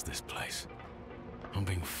 Curse this place. I'm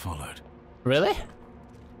being followed. Really?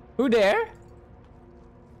 Who there?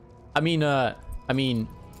 I mean...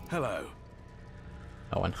 Hello.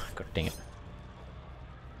 Oh, one. God dang it.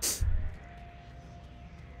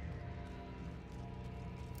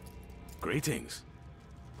 Greetings.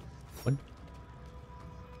 What?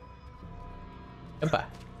 Opa.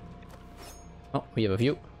 Oh, we have a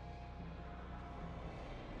view.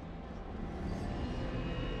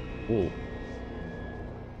 Ooh.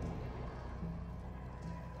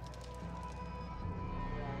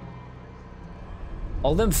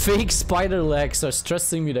 All them fake spider legs are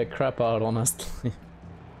stressing me the crap out, honestly.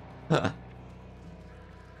 At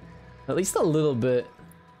least a little bit.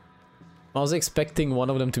 I was expecting one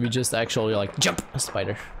of them to be just actually like, jump, a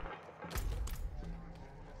spider.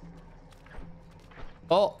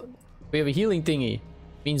 Oh, we have a healing thingy.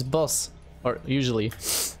 Means boss, or usually.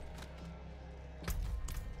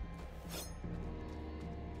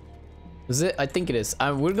 Is it? I think it is.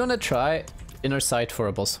 We're gonna try inner sight for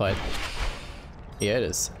a boss fight. Yeah, it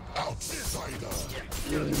is. Outsider,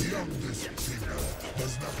 your youngest figure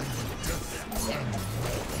has nothing but death and murder.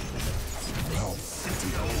 How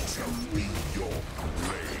fitting,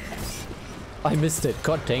 I missed it.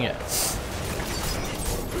 God dang it.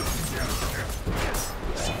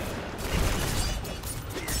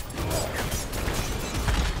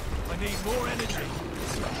 I need more energy.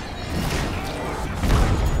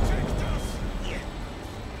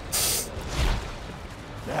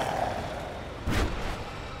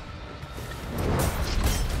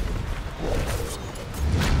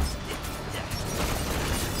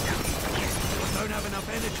 I don't have enough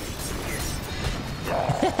energy.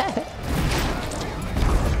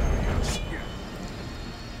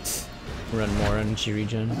 Run more energy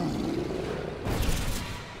regen. I'm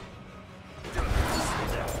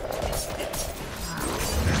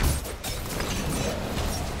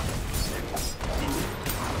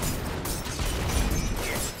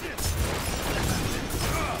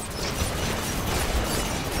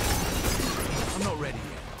not ready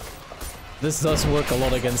yet. This does work a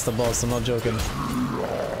lot against the boss, I'm not joking.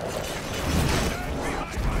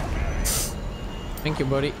 Thank you,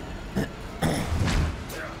 buddy.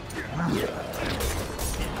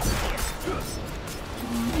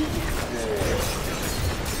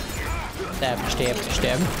 Stab,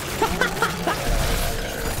 stab.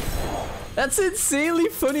 That's insanely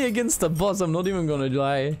funny against the boss, I'm not even gonna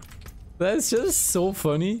lie. That's just so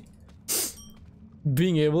funny.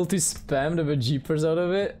 Being able to spam the bejeepers out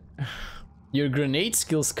of it. Your grenade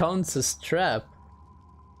skills counts as trap.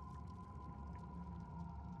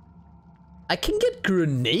 I can get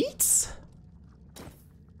grenades?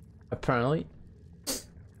 Apparently.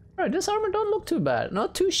 Alright, this armor don't look too bad.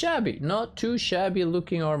 Not too shabby. Not too shabby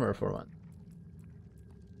looking armor for one.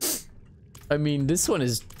 I mean, this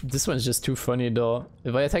one's just too funny though.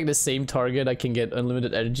 If I attack the same target, I can get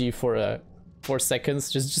unlimited energy for 4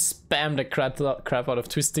 seconds. Just spam the crap out of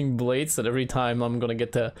twisting blades, and every time I'm gonna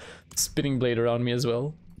get the spinning blade around me as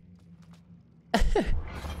well.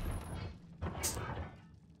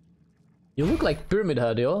 You look like Pyramid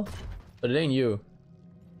Head, yo, but it ain't you.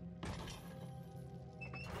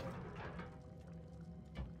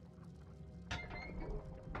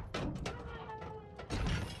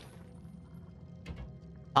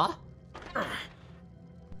 Huh?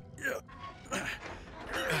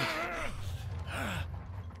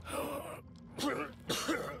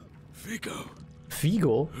 Vigo.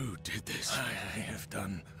 Vigo? Who did this? I have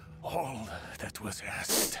done all that was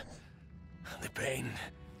asked. The pain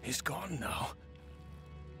is gone now.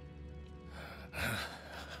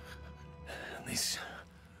 This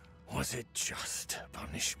was a just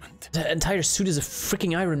punishment. The entire suit is a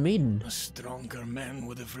freaking Iron Maiden. A stronger man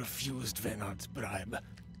would have refused Venard's bribe.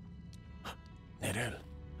 Nerel.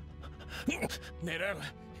 Nerel,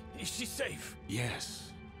 is she safe?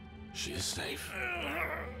 Yes, she is safe.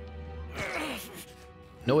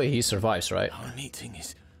 No way he survives, right? Our meeting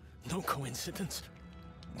is no coincidence.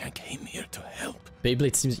 I came here to help.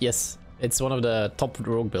 Beyblade seems... yes. It's one of the top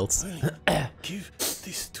rogue builds. Give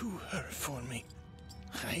this to her for me.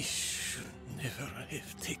 I should never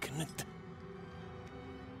have taken it.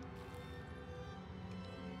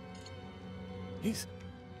 It's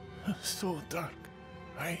so dark.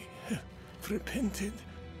 I have repented.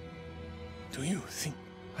 Do you think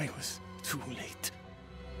I was too late?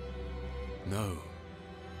 No,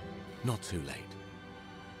 not too late.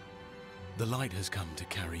 The light has come to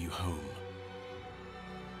carry you home.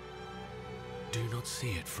 Do you not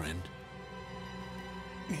see it, friend?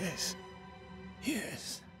 Yes.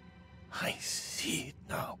 Yes. I see it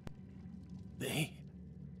now. They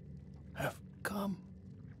have come.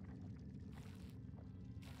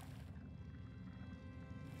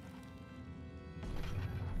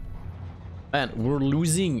 Man, we're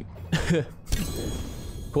losing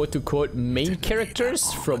quote-to-quote main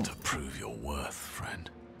characters from to prove your worth, friend.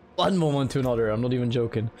 one moment to another. I'm not even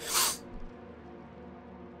joking.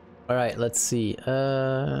 Alright, let's see.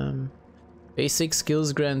 Basic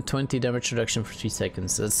skills grant 20 damage reduction for 3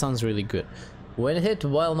 seconds. That sounds really good. When hit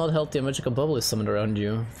while not healthy, a magical bubble is summoned around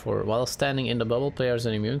you. For while standing in the bubble, players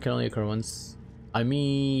and immune can only occur once. I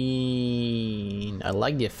mean, I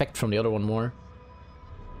like the effect from the other one more.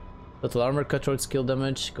 Total armor cutthroat skill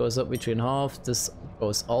damage goes up between half. This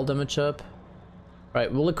goes all damage up.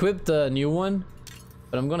 Alright, we'll equip the new one,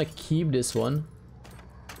 but I'm gonna keep this one.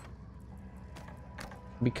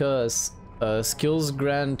 Because skills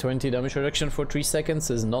grant 20 damage reduction for 3 seconds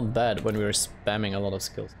is not bad when we're spamming a lot of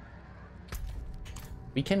skills.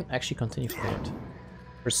 We can actually continue for it.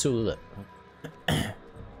 Pursue it.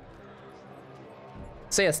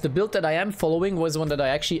 So yes, the build that I am following was one that I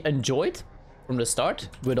actually enjoyed from the start,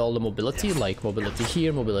 with all the mobility, like mobility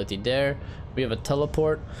here, mobility there. We have a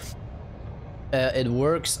teleport. It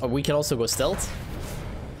works. We can also go stealth.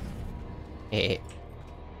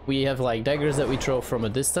 We We have like daggers that we throw from a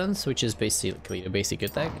distance, which is basically a basic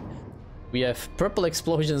attack. We have purple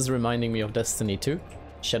explosions reminding me of Destiny 2.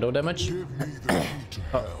 Shadow damage. Give me the key to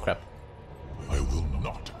Oh, hell. crap. I will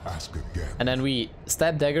not ask again. And then we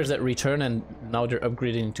stab daggers that return, and now they're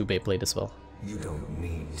upgraded into Beyblade as well. You don't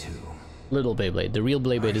need to. Little Beyblade. The real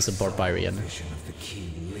Beyblade is a barbarian. Vision of the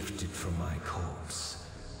key lifted from my corpse,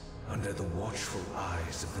 under the watchful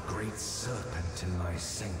eyes of the great serpent in my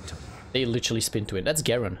sanctum. They literally spin to it. That's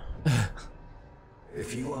Garen.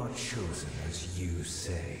 If you are chosen as you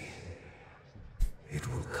say, it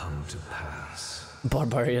will come to pass.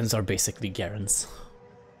 Barbarians are basically Garens.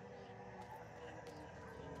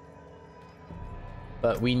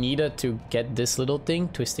 But we needed to get this little thing,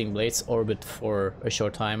 Twisting Blades, orbit for a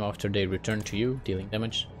short time after they return to you, dealing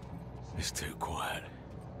damage. It's too quiet.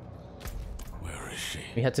 Where is she?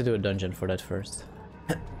 We had to do a dungeon for that first.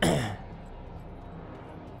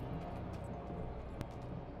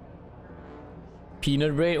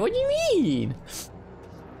 Peanut brain? What do you mean?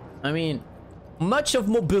 I mean, much of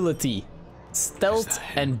mobility, stealth,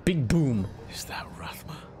 and big boom. Is that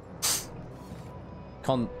Rathma?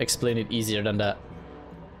 Can't explain it easier than that.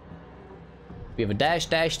 We have a dash,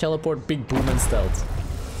 teleport, big boom, and stealth.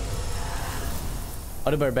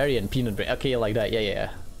 Oh, the barbarian, peanut brain. Okay, like that.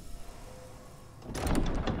 Yeah.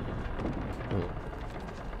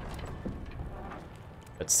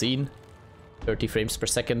 Cutscene. 30 frames per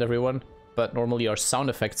second, everyone. But normally our sound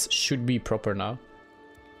effects should be proper now.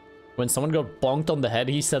 When someone got bonked on the head,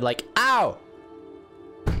 he said like, "Ow!"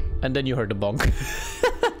 And then you heard the bonk.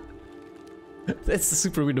 That's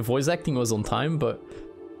super weird. The voice acting was on time, but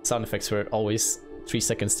sound effects were always 3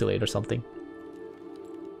 seconds delayed or something.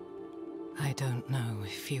 I don't know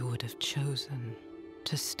if you would have chosen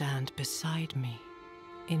to stand beside me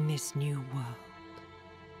in this new world,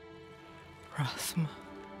 Rathma.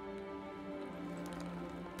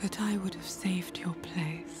 But I would have saved your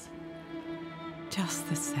place, just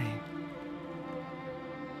the same.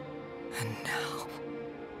 And now,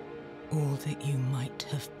 all that you might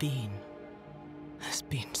have been has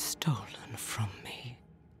been stolen from me.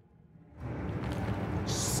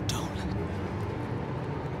 Stolen.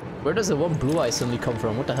 Where does the one blue eye suddenly come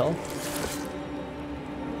from? What the hell?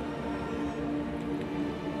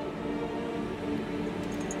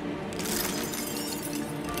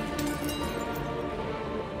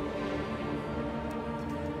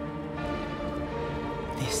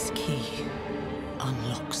 This key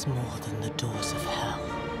unlocks more than the doors of hell.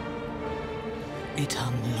 It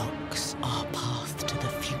unlocks our path to the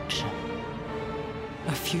future.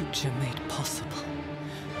 A future made possible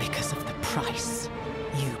because of the price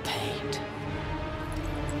you paid.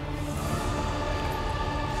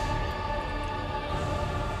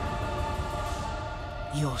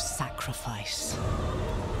 Your sacrifice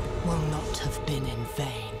will not have been in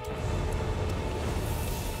vain.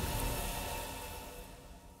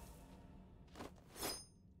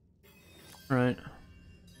 Alright.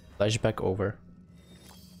 Flashback over.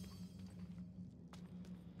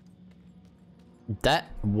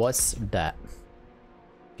 That was that.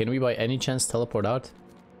 Can we by any chance teleport out?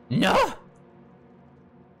 No!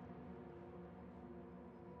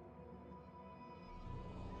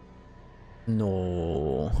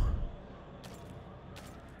 No.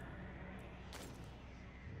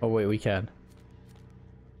 Oh wait, we can.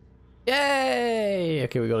 Yay!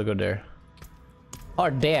 Okay, we gotta go there. Oh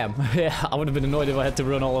damn. Yeah, I would have been annoyed if I had to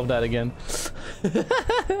run all of that again. Would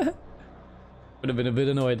have been a bit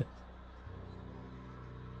annoyed.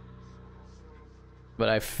 But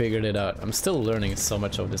I figured it out. I'm still learning so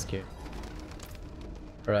much of this game.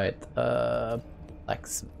 Right,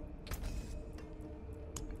 blacksmith.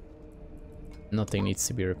 Nothing needs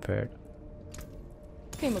to be repaired.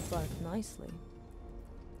 Came apart nicely.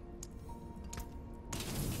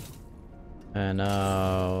 And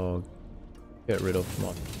now get rid of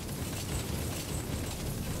mod.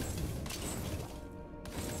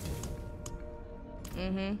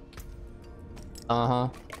 Mm-hmm. Uh-huh.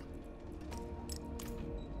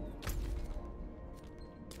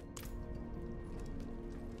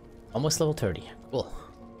 Almost level 30. Cool.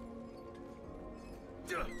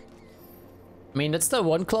 I mean, that's the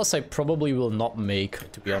one class I probably will not make,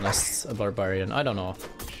 to be honest, a barbarian. I don't know.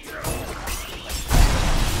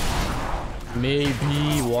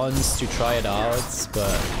 Maybe once to try it out,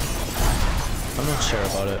 but I'm not sure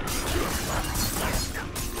about it.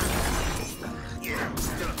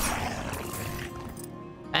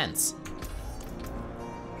 Ants.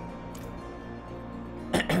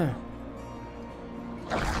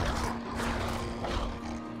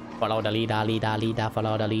 Follow the leader,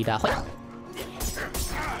 follow the leader. Hoi.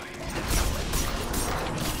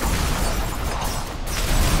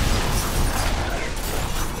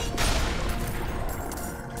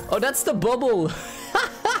 Oh, that's the bubble.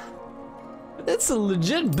 That's a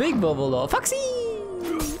legit big bubble though. Foxy!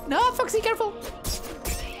 No, Foxy, careful!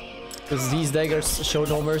 Because these daggers show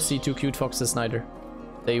no mercy to cute foxes neither.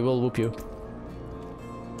 They will whoop you.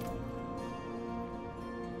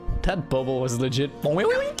 That bubble was legit.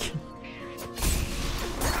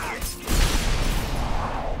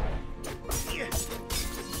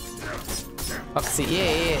 Foxy,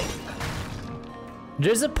 yeah.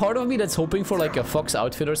 There's a part of me that's hoping for like a fox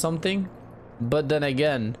outfit or something. But then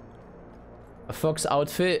again, a fox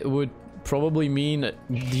outfit would probably mean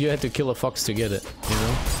you had to kill a fox to get it, you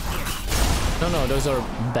know? No, those are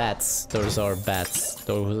bats. Those are bats.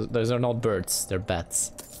 Those are not birds, they're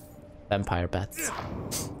bats. Vampire bats.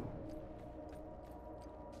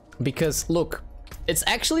 Because, look, it's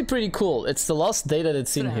actually pretty cool. It's the last day that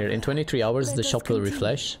it's in here. In 23 hours, the shop will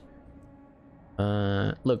refresh.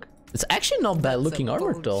 Look, it's actually not bad looking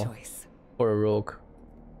armor though, for a rogue.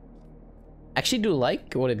 Actually do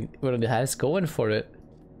like what it has going for it.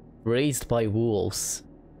 Raised by wolves.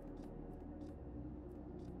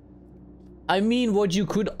 I mean, what you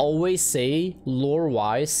could always say,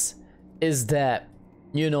 lore-wise, is that,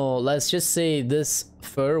 you know, let's just say this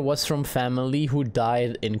fur was from family who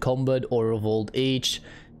died in combat or of old age,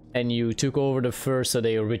 and you took over the fur so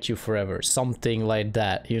they were with you forever. Something like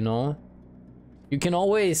that, you know? You can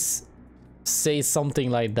always say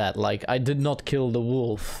something like that, like, I did not kill the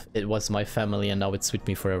wolf, it was my family and now it's with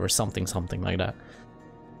me forever, something like that.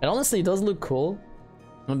 And honestly, it does look cool,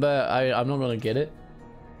 but I'm not gonna get it.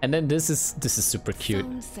 And then this is super cute.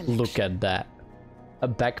 Look at that. A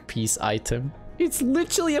back piece item. It's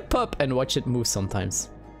literally a pup, and watch it move sometimes.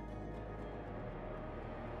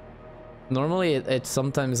 Normally it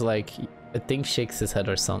sometimes like, I think shakes his head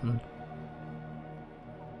or something.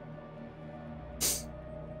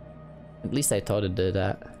 At least I thought it did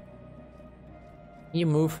that. You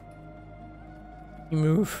move. You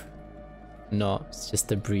move. No, it's just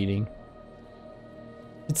the breeding.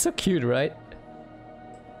 It's so cute, right?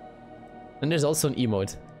 And there's also an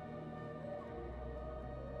emote.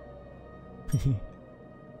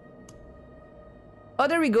 Oh,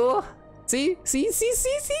 there we go. See? See?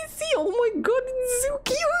 Oh my god, it's so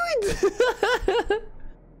cute!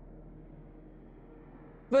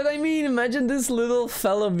 But I mean, imagine this little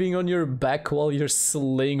fella being on your back while you're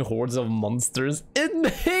slaying hordes of monsters. It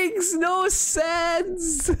makes no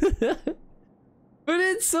sense! But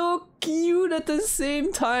it's so cute at the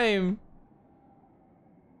same time.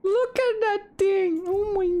 Look at that thing!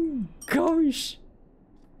 Oh my gosh!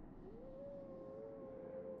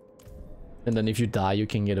 And then if you die, you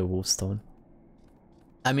can get a wolf stone.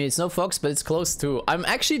 I mean, it's no fox, but it's close too. I'm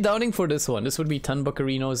actually doubting for this one. This would be 10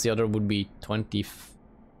 buccarinos, the other would be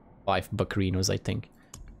 25 buccarinos, I think.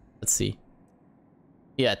 Let's see.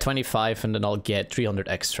 Yeah, 25, and then I'll get 300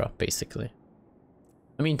 extra, basically.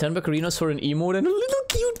 I mean, 10 buccarinos for an emote and a little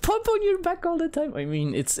cute pup on your back all the time. I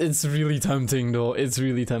mean, it's really tempting though. It's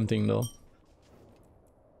really tempting though.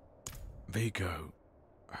 Vigo.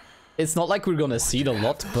 It's not like we're gonna see it a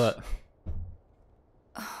lot, but...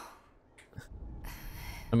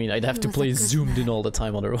 I mean, I'd have to play zoomed in all the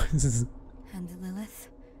time otherwise. And Lilith?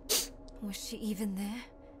 Was she even there?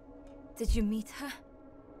 Did you meet her?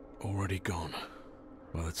 Already gone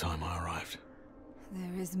by the time I arrived.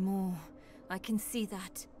 There is more. I can see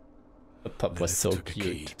that. The pup was so took cute. A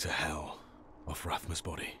key to hell off Rathma's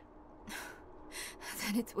body.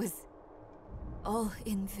 Then it was all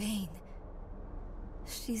in vain.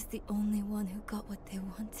 She's the only one who got what they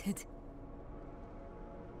wanted.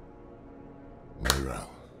 Neyrelle.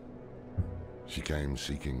 She came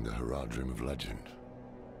seeking the Haradrim of legend.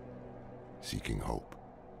 Seeking hope.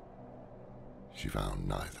 She found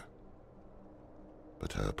neither.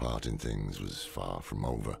 But her part in things was far from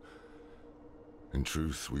over. In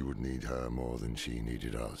truth, we would need her more than she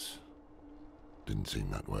needed us. Didn't seem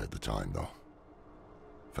that way at the time, though.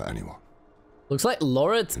 For anyone. Looks like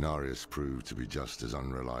Loret Inarius proved to be just as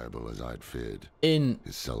unreliable as I'd feared. in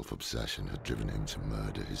His self-obsession had driven him to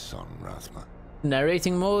murder his son, Rathma.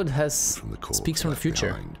 narrating mode has From the corpse speaks from the left future.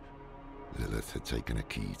 behind, Lilith had taken a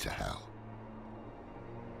key to hell.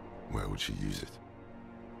 Where would she use it?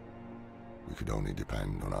 We could only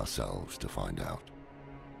depend on ourselves to find out.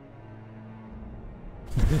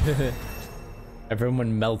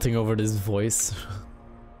 Everyone melting over this voice.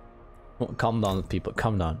 Oh, calm down, people.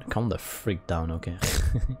 Calm down. Calm the freak down, okay?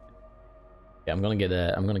 Yeah, I'm gonna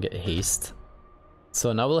get haste.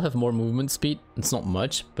 So now we'll have more movement speed. It's not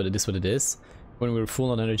much, but it is what it is. When we're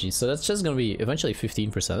full on energy. So that's just gonna be eventually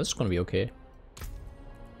 15%. That's gonna be okay.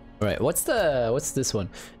 Alright, what's this one?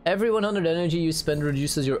 Every 100 energy you spend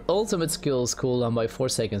reduces your ultimate skills cooldown by 4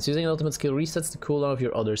 seconds. Using an ultimate skill resets the cooldown of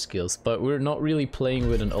your other skills, but we're not really playing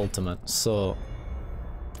with an ultimate, so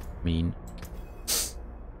mean.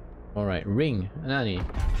 Alright, ring, Nani.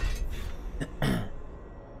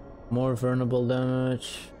 More vulnerable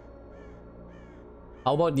damage.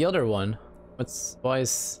 How about the other one? Why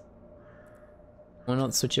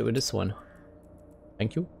not switch it with this one?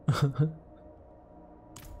 Thank you.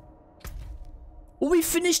 Oh, we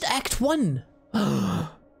finished Act 1!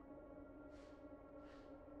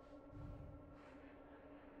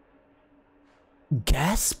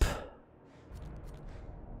 Gasp!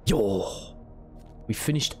 Yo! We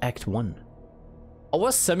finished Act 1. I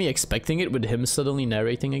was semi-expecting it with him suddenly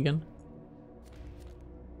narrating again.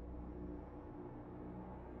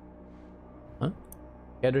 Huh?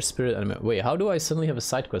 Gather spirit element. Wait, how do I suddenly have a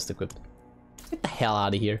side quest equipped? Get the hell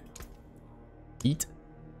out of here. Eat.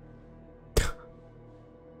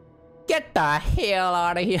 Get the hell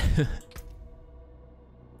out of here.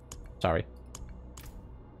 Sorry.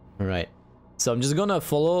 Alright. So I'm just gonna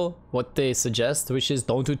follow what they suggest, which is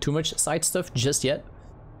don't do too much side stuff just yet.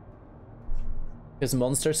 Because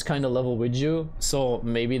monsters kind of level with you, so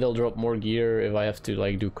maybe they'll drop more gear if I have to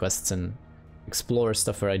like do quests and explore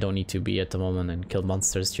stuff where I don't need to be at the moment and kill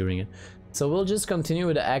monsters during it. So we'll just continue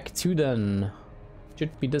with Act 2 then.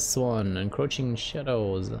 Should be this one, Encroaching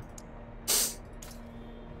Shadows.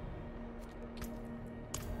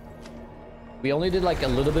 We only did like a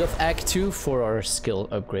little bit of Act 2 for our skill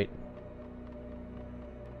upgrade.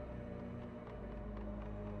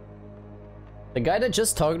 The guy that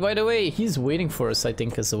just talked, by the way, he's waiting for us, I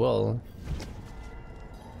think, as well.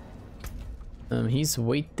 He's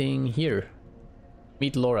waiting here.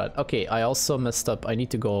 Meet Laura. Okay, I also messed up. I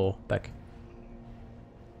need to go back.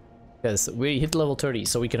 Because we hit level 30,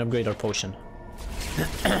 so we can upgrade our potion.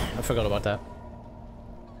 I forgot about that.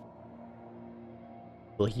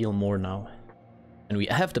 We'll heal more now. And we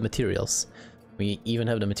have the materials. We even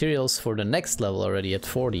have the materials for the next level already at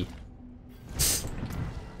 40.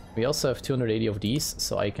 We also have 280 of these,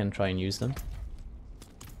 so I can try and use them.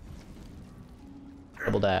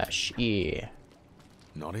 Double dash, yeah.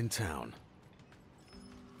 Not in town.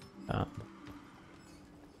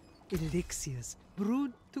 Elixirs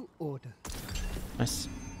brewed to order. Nice.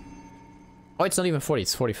 Oh, it's not even 40,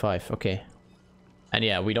 it's 45, okay. And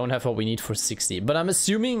yeah, we don't have what we need for 60. But I'm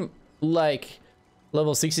assuming, like,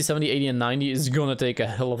 level 60, 70, 80, and 90 is gonna take a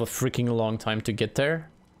hell of a freaking long time to get there.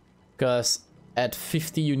 Because at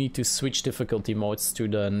 50 you need to switch difficulty modes to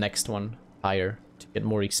the next one higher to get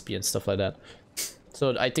more XP and stuff like that.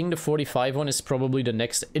 So I think the 45 one is probably the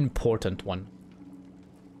next important one.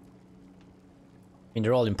 I mean,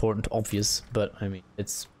 they're all important, obvious, but I mean,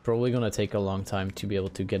 it's probably gonna take a long time to be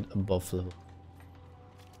able to get above level.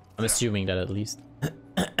 I'm assuming that at least.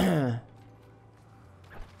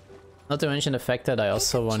 Not to mention the fact that I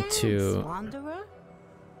also want to... Wanderer?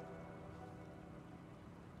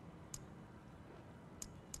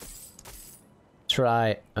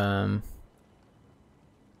 try,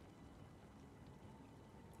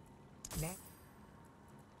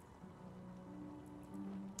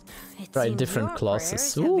 try different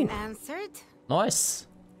classes. Ooh, nice.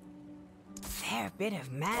 Fair bit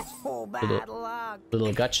of match. Oh, bad luck.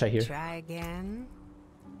 Little gacha here. Try again.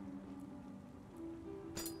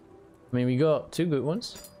 I mean, we got 2 good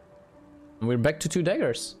ones. And we're back to 2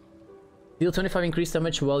 daggers. Deal 25 increased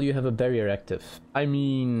damage while you have a barrier active. I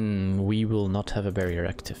mean, we will not have a barrier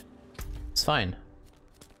active. It's fine.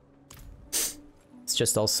 It's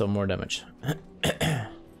just also more damage. 2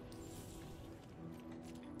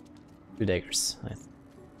 daggers. Nice.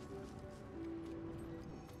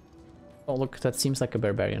 Oh look, that seems like a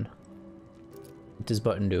barbarian. What does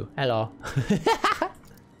button do? Hello.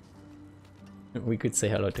 We could say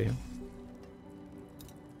hello to him.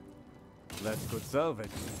 Let's go salvage.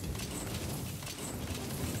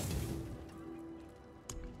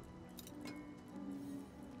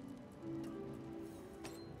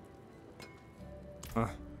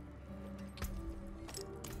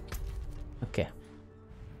 Okay.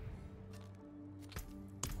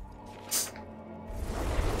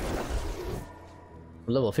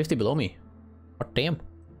 Level 50 below me. Oh, damn.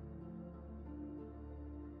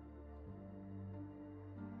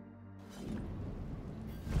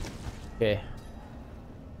 Okay.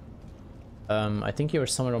 I think you were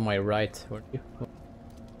somewhere on my right, weren't you?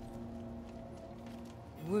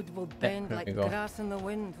 Wood will bend like grass in the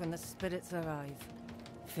wind when the spirits arrive.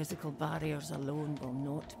 Physical barriers alone will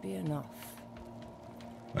not be enough.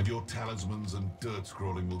 And your talismans and dirt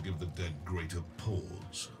scrolling will give the dead greater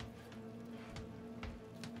pause.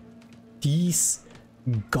 These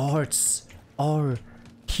guards are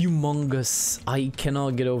humongous. I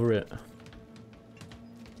cannot get over it.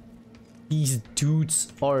 These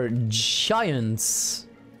dudes are giants.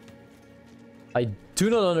 I do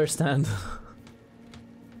not understand.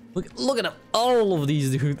 Look at all of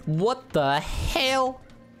these dudes. What the hell?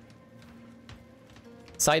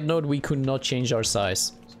 Side note, we could not change our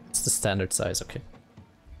size. It's the standard size, okay.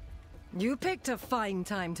 You picked a fine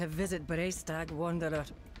time to visit Brestag, Wanderer.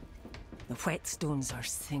 The whetstones are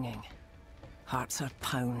singing. Hearts are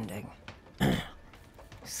pounding.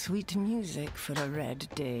 Sweet music for a red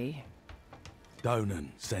day. Donan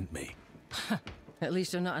sent me. At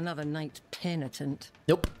least you're not another knight penitent.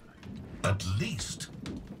 Nope. At least.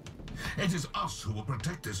 It is us who will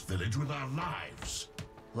protect this village with our lives.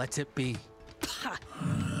 Let it be.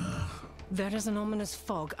 There is an ominous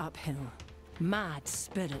fog uphill. Mad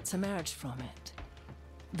spirits emerge from it.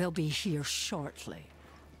 They'll be here shortly.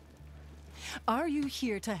 Are you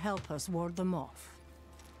here to help us ward them off?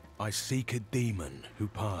 I seek a demon who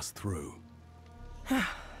passed through.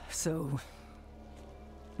 So,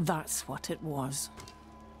 that's what it was.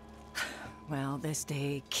 Well, this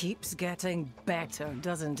day keeps getting better,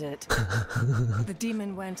 doesn't it? The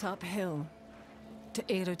demon went uphill to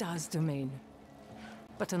Erida's domain.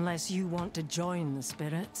 But unless you want to join the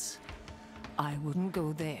spirits, I wouldn't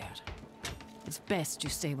go there. It's best you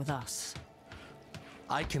stay with us.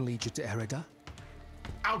 I can lead you to Erida.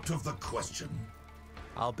 Out of the question.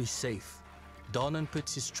 I'll be safe. Donan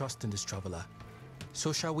puts his trust in this traveler.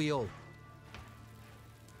 So shall we all.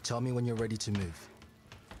 Tell me when you're ready to move.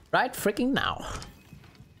 Right freaking now.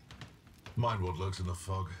 Mind what lurks in the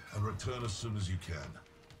fog and return as soon as you can.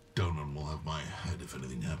 Donan will have my head if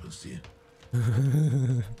anything happens to you.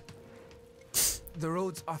 The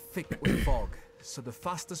roads are thick with fog, so the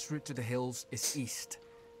fastest route to the hills is east,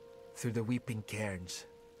 through the Weeping Cairns.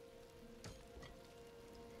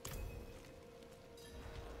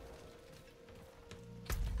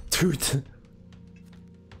 Dude,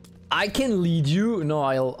 I can lead you. No,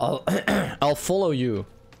 I'll I'll follow you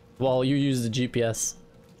while you use the GPS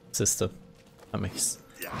system. That makes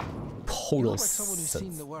total Like someone who's seen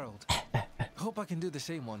sense. the world. Hope I can do the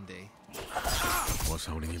same one day. What's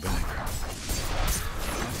holding you back? My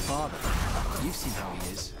father. You've seen how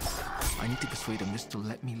he is. I need to persuade him just to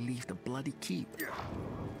let me leave the bloody keep.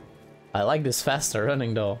 I like this faster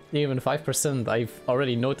running though. Even 5%. I've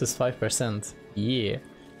already noticed 5%. Yeah.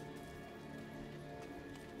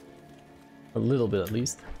 A little bit at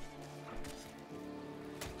least.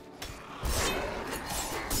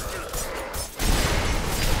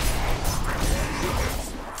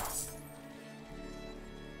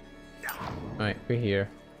 Alright, we're here.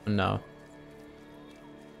 Now.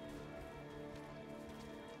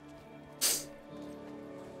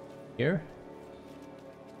 Here?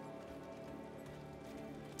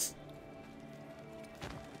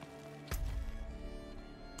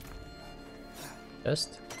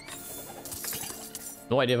 Just.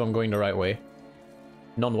 No idea if I'm going the right way.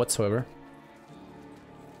 None whatsoever.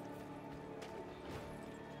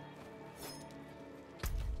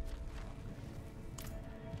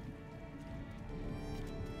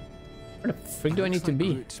 Where the frick do I need to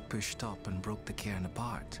be? Roots pushed up and broke the cairn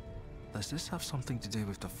apart. Does this have something to do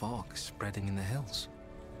with the fog spreading in the hills?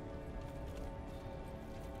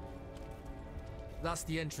 That's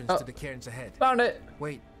the entrance to the cairns ahead. Found it!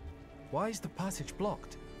 Wait, why is the passage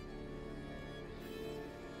blocked?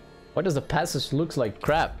 Why does the passage look like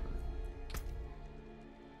crap?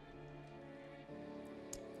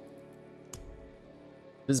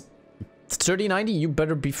 This 3090, you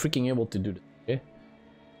better be freaking able to do this, okay?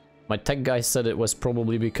 My tech guy said it was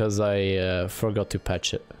probably because I forgot to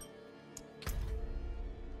patch it.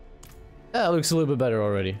 Yeah, it looks a little bit better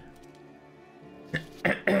already.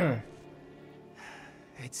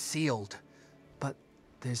 It's sealed, but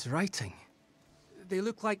there's writing. They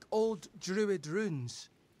look like old druid runes.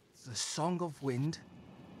 The song of wind,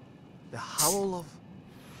 the howl of...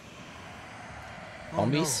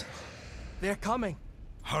 Zombies? No. They're coming.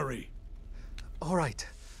 Hurry. All right.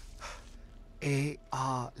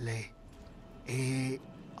 E-a-le.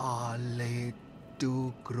 E-a-le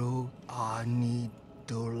du-gru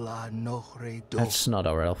ani-dula-nohre-do. That's not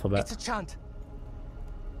our alphabet. It's a chant.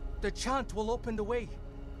 The chant will open the way.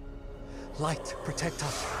 Light, protect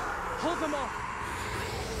us. Hold them off.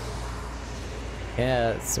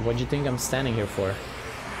 Yeah, so what do you think I'm standing here for?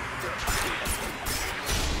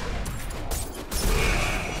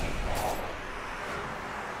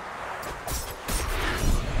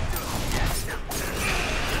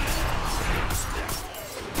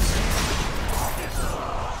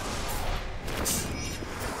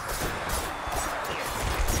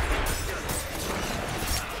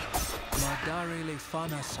 Narele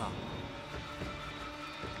Fanasa.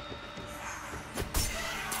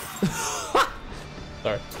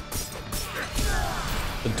 Sorry.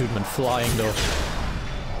 The dude went flying though.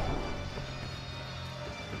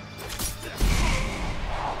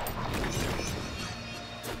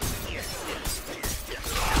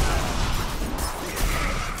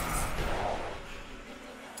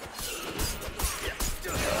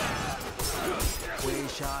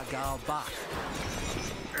 Galba.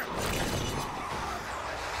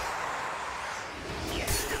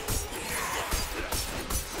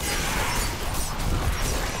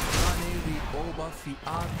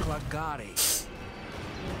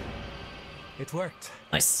 It worked.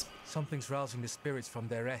 Nice. Something's rousing the spirits from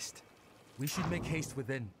their rest. We should make haste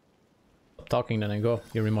within. Stop talking then and go.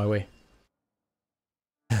 You're in my way.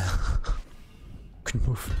 Couldn't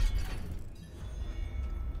move.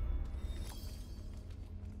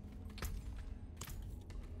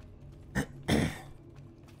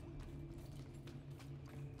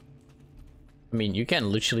 I mean, you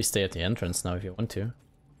can literally stay at the entrance now if you want to.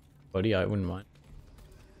 But yeah, I wouldn't mind.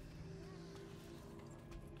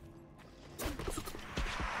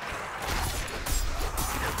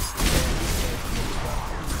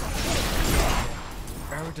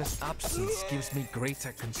 Erida's absence gives me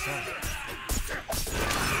greater concern.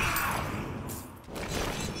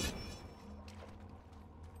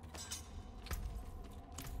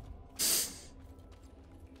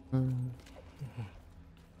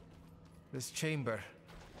 This chamber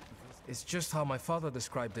is just how my father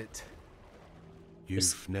described it.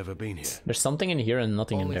 You've never been here? There's something in here and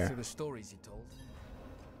nothing Only in there. through the stories he told.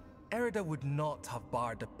 Erida would not have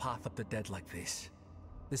barred the path of the dead like this.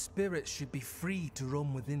 The spirits should be free to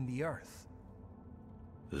roam within the earth.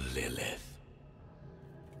 Lilith.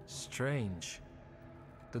 Strange.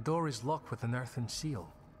 The door is locked with an earthen seal.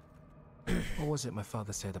 What was it my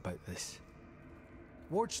father said about this?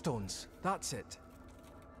 Ward stones, that's it.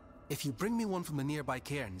 If you bring me one from the nearby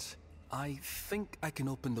cairns, I think I can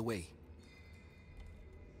open the way.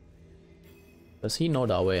 Does he know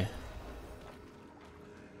that way?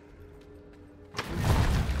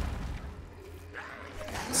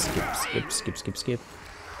 Skip.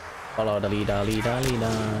 Follow the leader.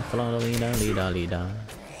 Follow the leader.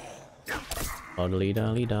 Follow the leader.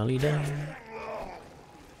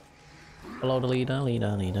 Follow the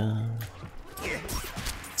leader.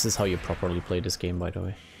 This is how you properly play this game, by the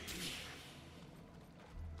way.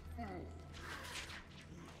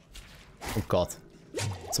 Oh god.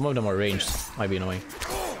 Some of them are ranged. Might be annoying.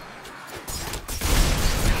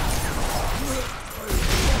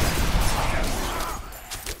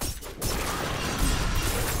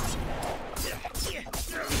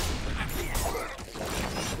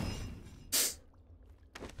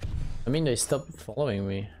 I mean, they stopped following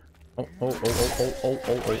me. Oh,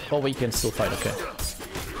 we can still fight, okay.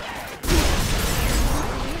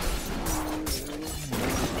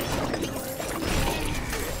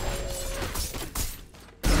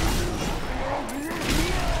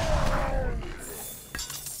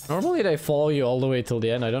 Normally they follow you all the way till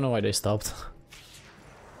the end. I don't know why they stopped.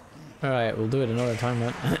 Alright, we'll do it another time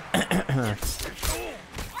then.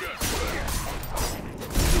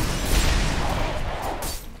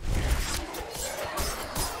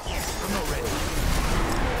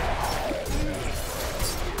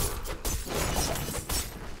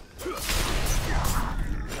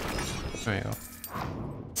 There you go.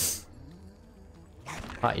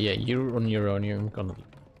 Ah, yeah, you're on your own. You're gonna be.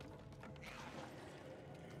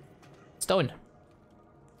 Stone.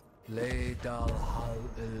 Leidal hal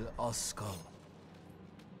il Oskal.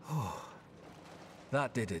 Oh,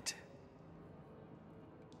 that did it.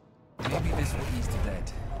 Maybe this will ease the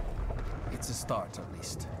dead. It's a start, at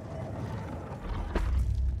least.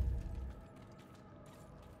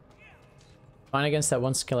 Fine against that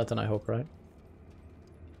one skeleton, I hope, right?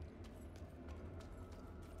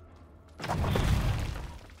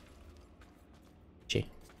 Gee.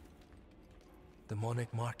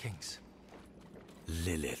 Demonic markings.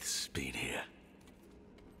 Lilith's been here.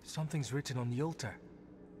 Something's written on the altar.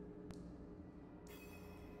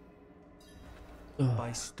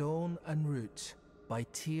 By stone and root, by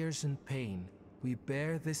tears and pain, we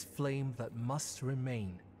bear this flame that must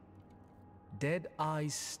remain. Dead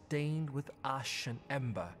eyes stained with ash and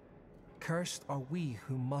ember, cursed are we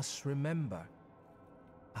who must remember.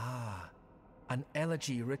 Ah, an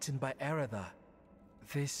elegy written by Erida.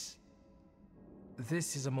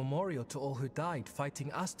 This is a memorial to all who died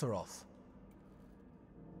fighting Astaroth.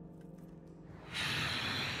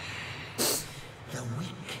 The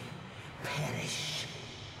weak perish.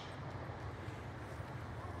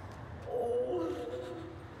 All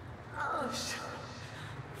ash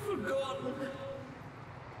forgotten.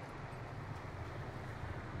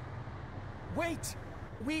 Wait!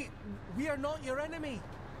 We are not your enemy!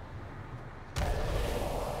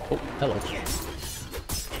 Oh, hello.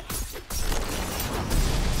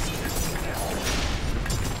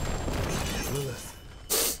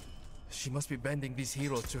 Lilith. She must be bending these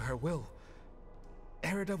heroes to her will.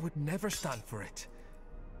 Erida would never stand for it.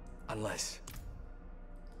 Unless...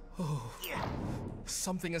 Oh...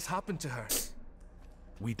 Something has happened to her.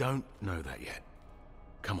 We don't know that yet.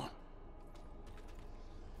 Come on.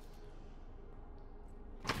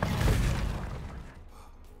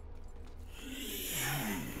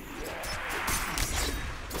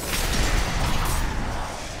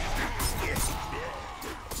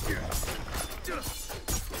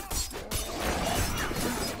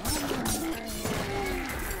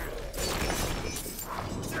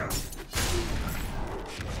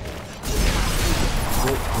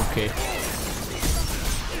 Okay.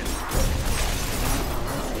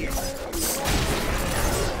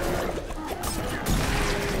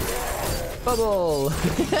 Bubble!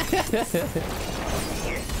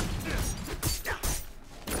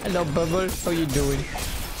 Hello, Bubble. How you doing?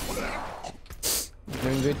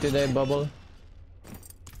 Doing good today, Bubble?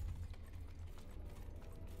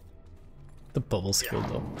 The bubble skill,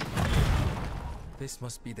 though. This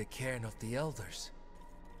must be the cairn of the elders.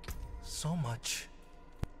 So much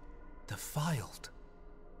defiled.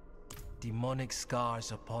 Demonic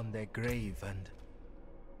scars upon their grave and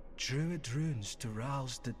druid runes to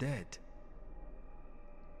rouse the dead.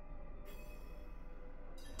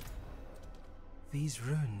 These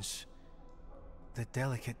runes, the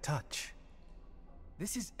delicate touch.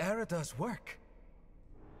 This is Erida's work.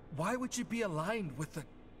 Why would you be aligned with a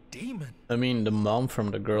demon? I mean, the mom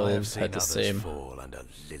from the girl I have seen had the others same. fall under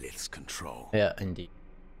Lilith's control. Yeah, indeed.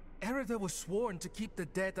 Erida was sworn to keep the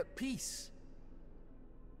dead at peace.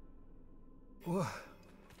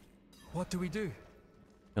 What do we do?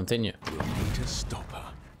 Continue. We'll need to stop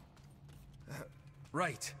her.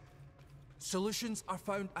 Right. Solutions are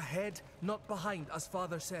found ahead, not behind, as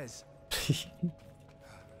Father says.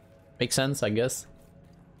 Makes sense, I guess.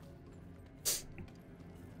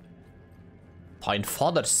 Thine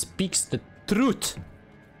father speaks the truth.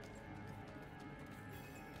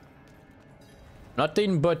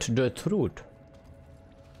 Nothing but the truth.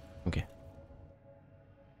 Okay.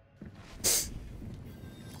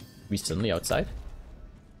 We suddenly outside?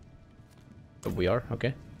 Oh, we are,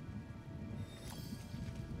 okay.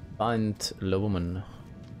 Find the woman.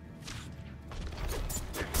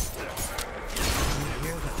 You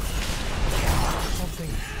hear that? Something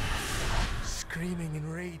screaming in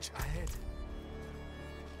rage ahead.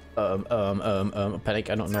 Panic,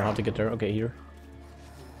 I don't know how to get there. Okay, here.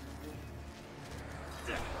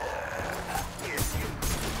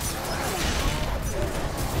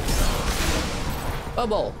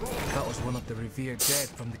 Bubble! That was one of the revered dead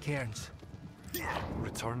from the cairns.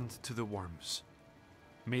 Returned to the worms.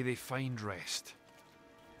 May they find rest.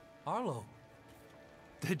 Arlo.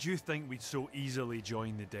 Did you think we'd so easily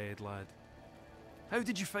join the dead, lad? How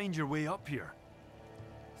did you find your way up here?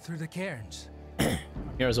 Through the cairns.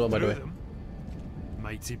 Here as well, by the way. Them?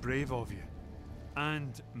 Mighty brave of you.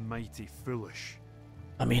 And mighty foolish.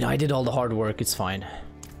 I mean, I did all the hard work, it's fine.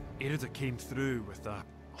 Erida came through with a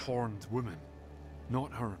horned woman.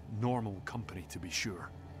 Not her normal company, to be sure.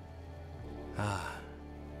 Ah.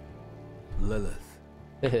 Lilith.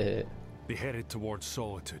 They headed towards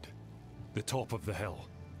Solitude, the top of the hill.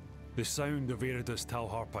 The sound of Erida's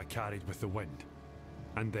Talharpa carried with the wind.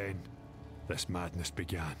 And then, this madness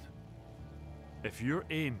began. If your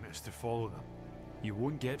aim is to follow them, you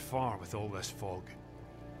won't get far with all this fog.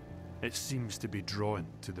 It seems to be drawn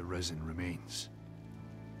to the risen remains.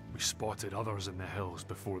 We spotted others in the hills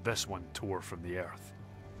before this one tore from the earth.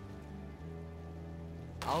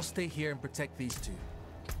 I'll stay here and protect these two.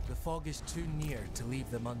 The fog is too near to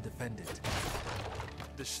leave them undefended.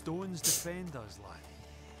 The stones defend us, lad.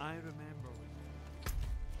 I remember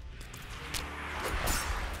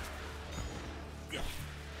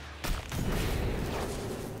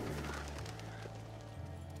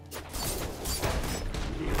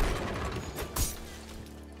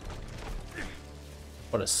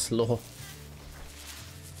What a slow.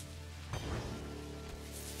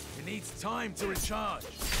 It needs time to recharge.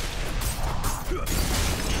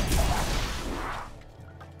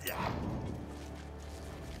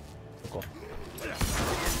 Cool.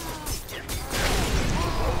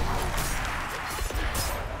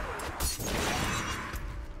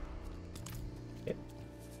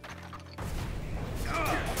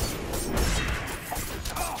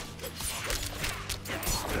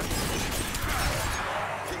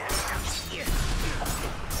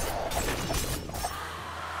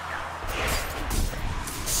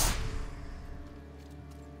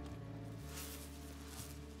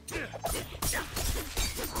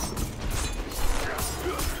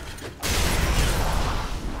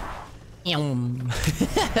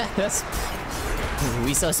 That's...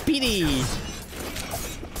 We so speedy!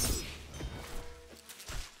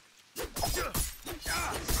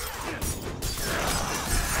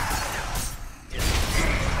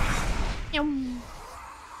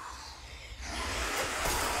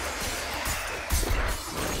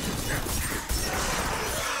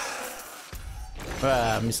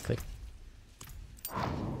 Ah, misclick.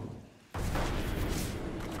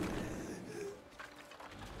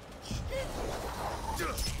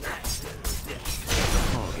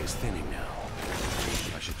 Fog is thinning now.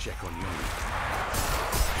 I should check on you.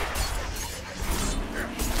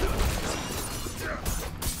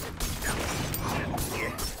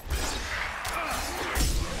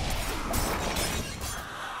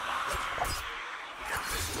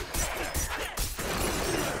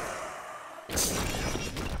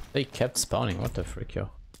 They kept spawning, what the frick, yo.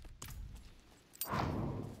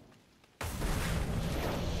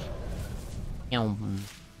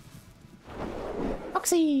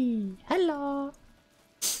 Foxy! Hello!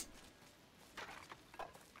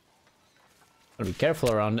 Gotta be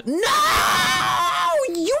careful around it. No!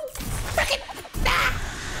 You fucking...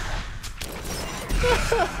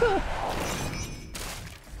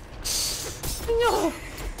 No!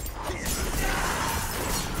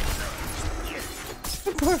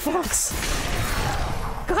 Poor fox!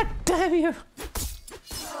 God damn you!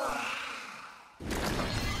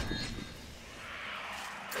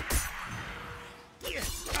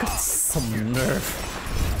 Got some nerve.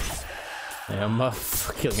 Yeah, I'm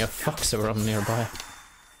killing a fox around nearby.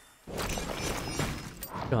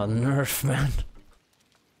 Got nerve, man.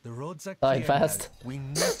 The roads are Die clear fast. now. We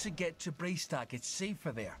need to get to Braystack. It's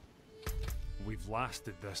safer there. We've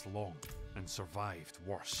lasted this long and survived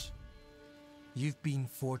worse. You've been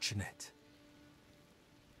fortunate.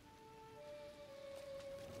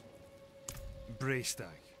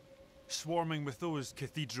 Braystack, swarming with those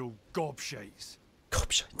cathedral gobshites.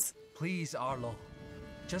 Gobshites. Please, Arlo.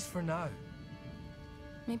 Just for now.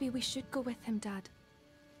 Maybe we should go with him, Dad.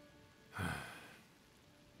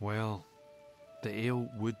 Well, the ale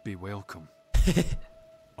would be welcome.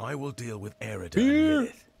 I will deal with Erida and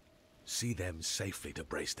Lilith. See them safely to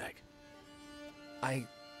Braystack.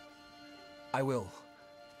 I will.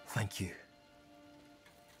 Thank you.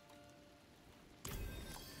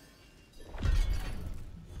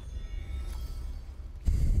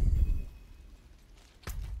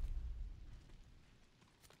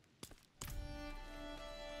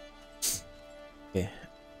 Okay.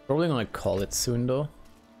 Probably gonna call it soon though.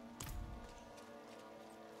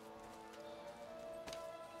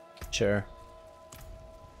 Sure.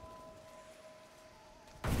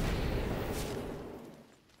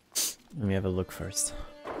 Let me have a look first.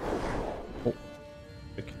 Oh.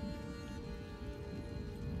 Okay.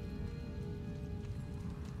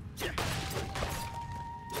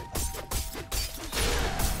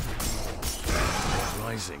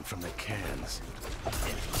 Rising from the cans.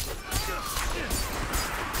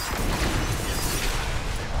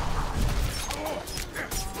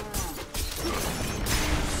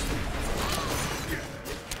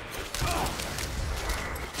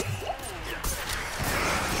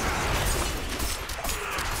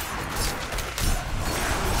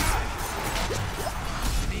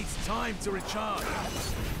 Needs time to recharge.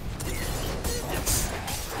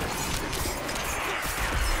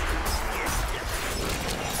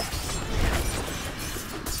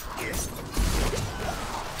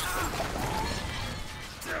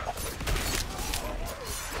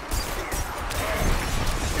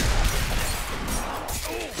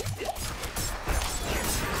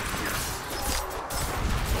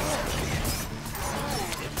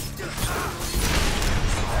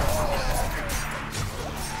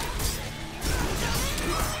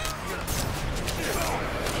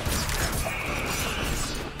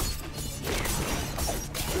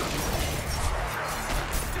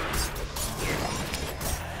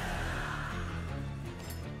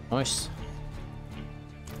 Nice.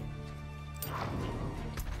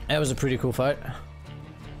 That was a pretty cool fight.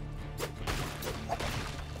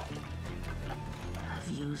 Have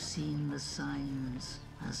you seen the signs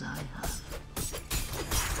as I have?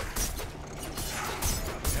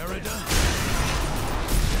 Erida?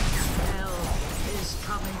 Hell is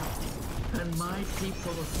coming, and my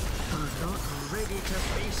people are not ready to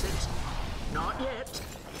face it. Not yet.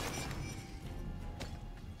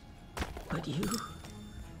 But you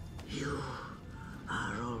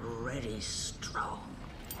are already strong.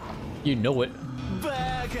 You know it.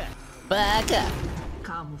 Back! Back up.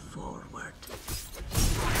 Come forward.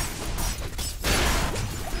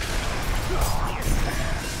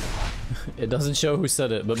 It doesn't show who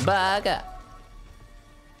said it, but back up.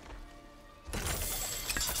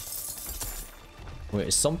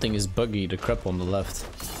 Wait, something is buggy, the crap on the left.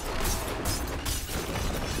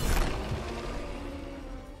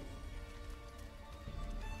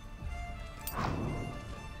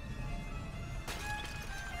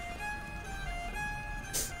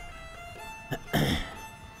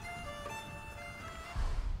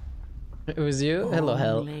 It was you? Hello,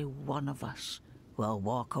 Hell. Only one of us will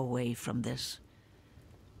walk away from this.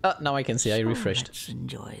 Oh, now I can see. I refreshed. Let's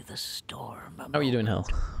enjoy the storm. How are you doing, Hell?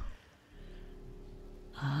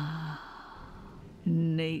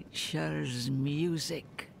 Nature's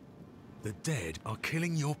music. The dead are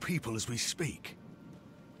killing your people as we speak.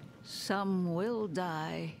 Some will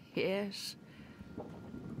die, yes.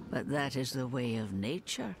 But that is the way of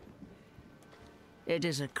nature. It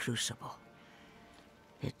is a crucible.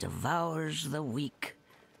 It devours the weak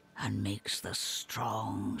and makes the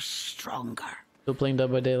strong stronger. Still playing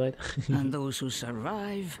Dead by Daylight? And those who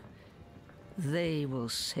survive, they will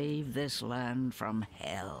save this land from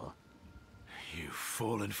hell. You've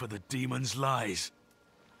fallen for the demon's lies.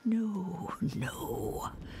 No, no.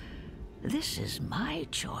 This is my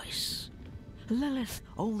choice. Lilith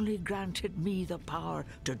only granted me the power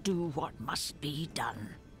to do what must be done.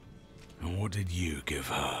 And what did you give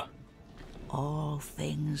her? All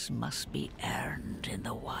things must be earned in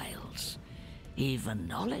the wilds, even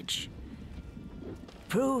knowledge.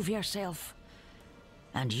 Prove yourself,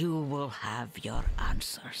 and you will have your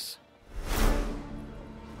answers.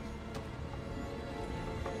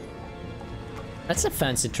 That's a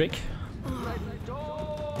fancy trick.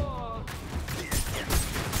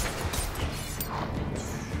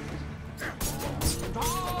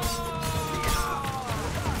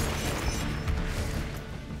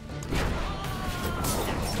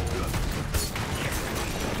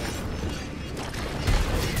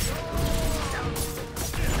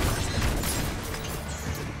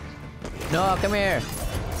 No, come here.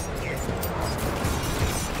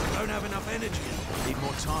 Don't have enough energy. Need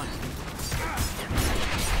more time.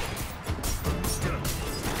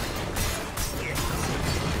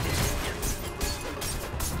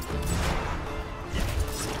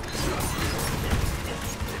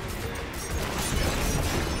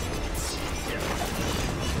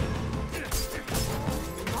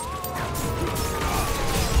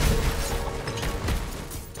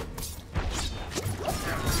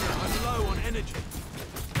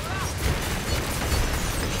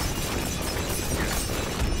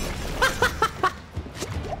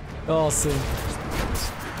 Awesome.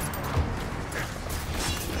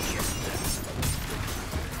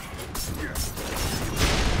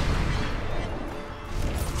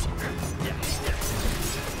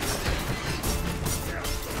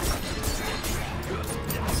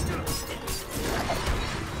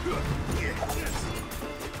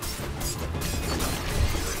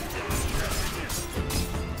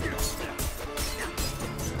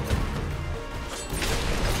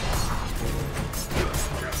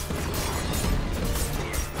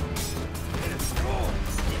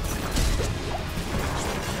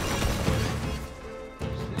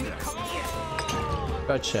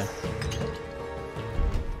 Gotcha.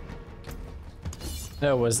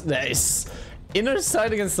 That was nice. Inner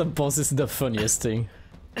sight against the boss is the funniest thing.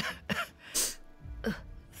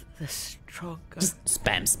 The stronger. Just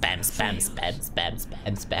spam, spam, spam, spam, spam,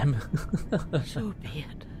 spam, spam. So be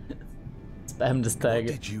it. Spam the stag.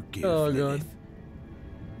 What did you give, oh god. Lilith?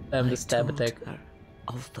 Spam the stab attack. Her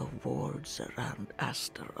of the wards around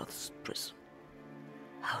Astaroth's prison.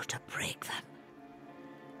 How to break them.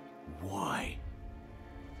 Why?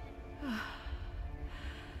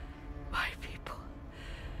 My people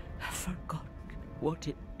have forgotten what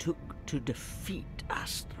it took to defeat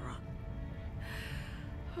Astaroth.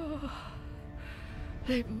 Oh,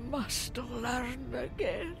 they must learn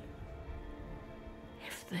again.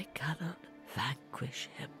 If they cannot vanquish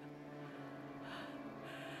him,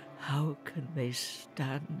 how can they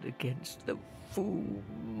stand against the full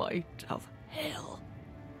might of hell?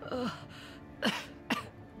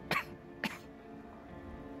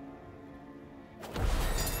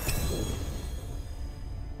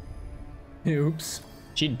 Oops.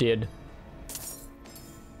 She did.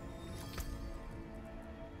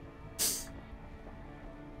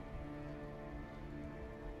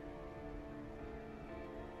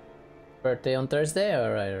 Birthday on Thursday?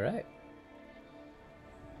 Alright, alright.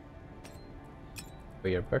 For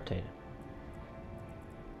your birthday.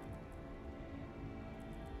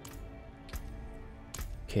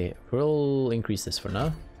 Okay, we'll increase this for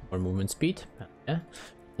now. More movement speed. Yeah.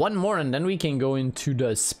 One more and then we can go into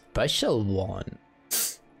the special one.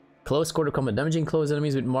 Close quarter combat, damaging close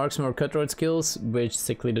enemies with marksman or cutthroat skills, which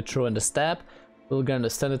basically the throw and the stab. Will grant a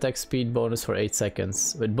standard attack speed bonus for 8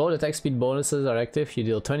 seconds. With both attack speed bonuses are active, you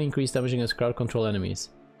deal 20 increased damage against crowd control enemies.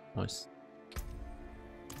 Nice.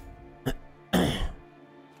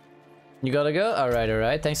 You gotta go?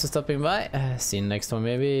 Alright. Thanks for stopping by. See you next one,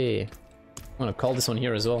 maybe. I'm gonna call this one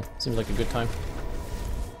here as well. Seems like a good time.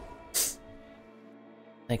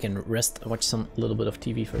 I can rest, watch some little bit of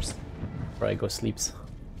TV first before I go sleeps.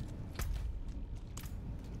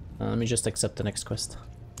 Let me just accept the next quest.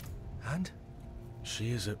 And?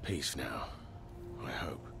 She is at peace now, I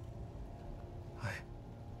hope.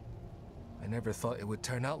 I never thought it would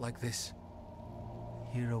turn out like this.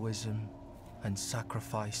 Heroism and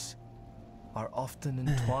sacrifice are often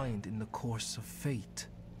entwined in the course of fate.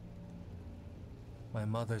 My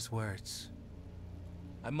mother's words.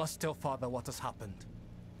 I must tell Father what has happened.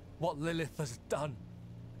 What Lilith has done.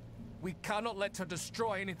 We cannot let her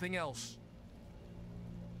destroy anything else.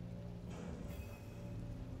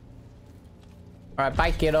 Alright,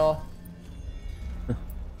 bye kiddo.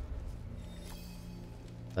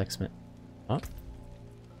 Blacksmith. What?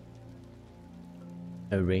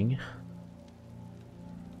 A ring.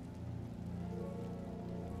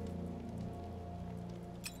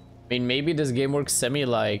 I mean, maybe this game works semi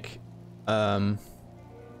like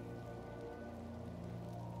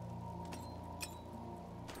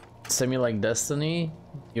Destiny.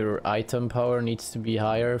 Your item power needs to be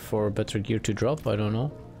higher for better gear to drop. I don't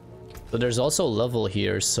know. But there's also level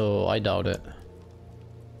here, so I doubt it.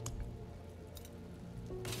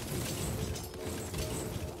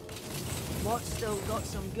 What's still got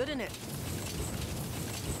some good in it?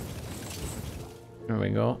 There we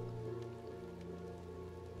go.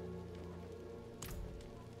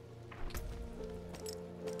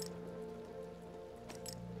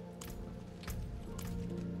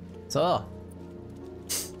 So.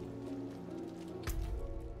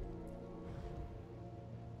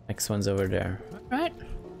 Next one's over there. Alright.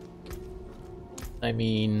 I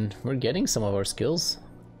mean, we're getting some of our skills.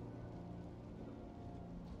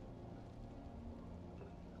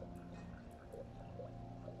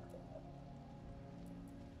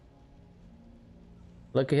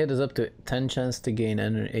 Lucky hit is up to 10 chance to gain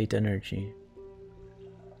 8 energy.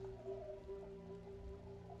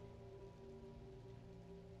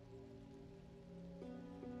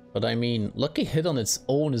 But I mean, lucky hit on its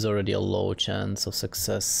own is already a low chance of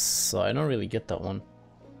success, so I don't really get that one.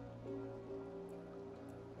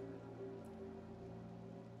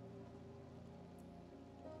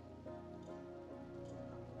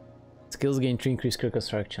 Skills gain 3 increased critical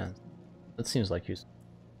strike chance. That seems like use.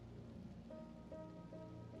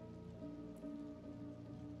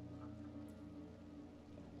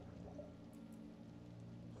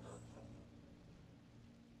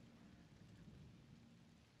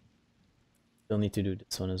 Still need to do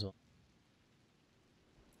this one as well.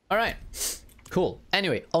 Alright, cool.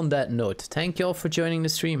 Anyway, on that note, thank you all for joining the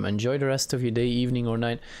stream. Enjoy the rest of your day, evening or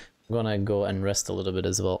night. I'm gonna go and rest a little bit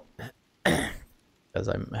as well. Because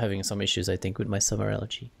I'm having some issues, I think, with my summer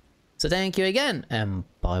allergy. So thank you again, and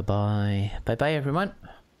bye-bye. Bye-bye, everyone.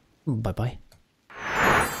 Bye-bye.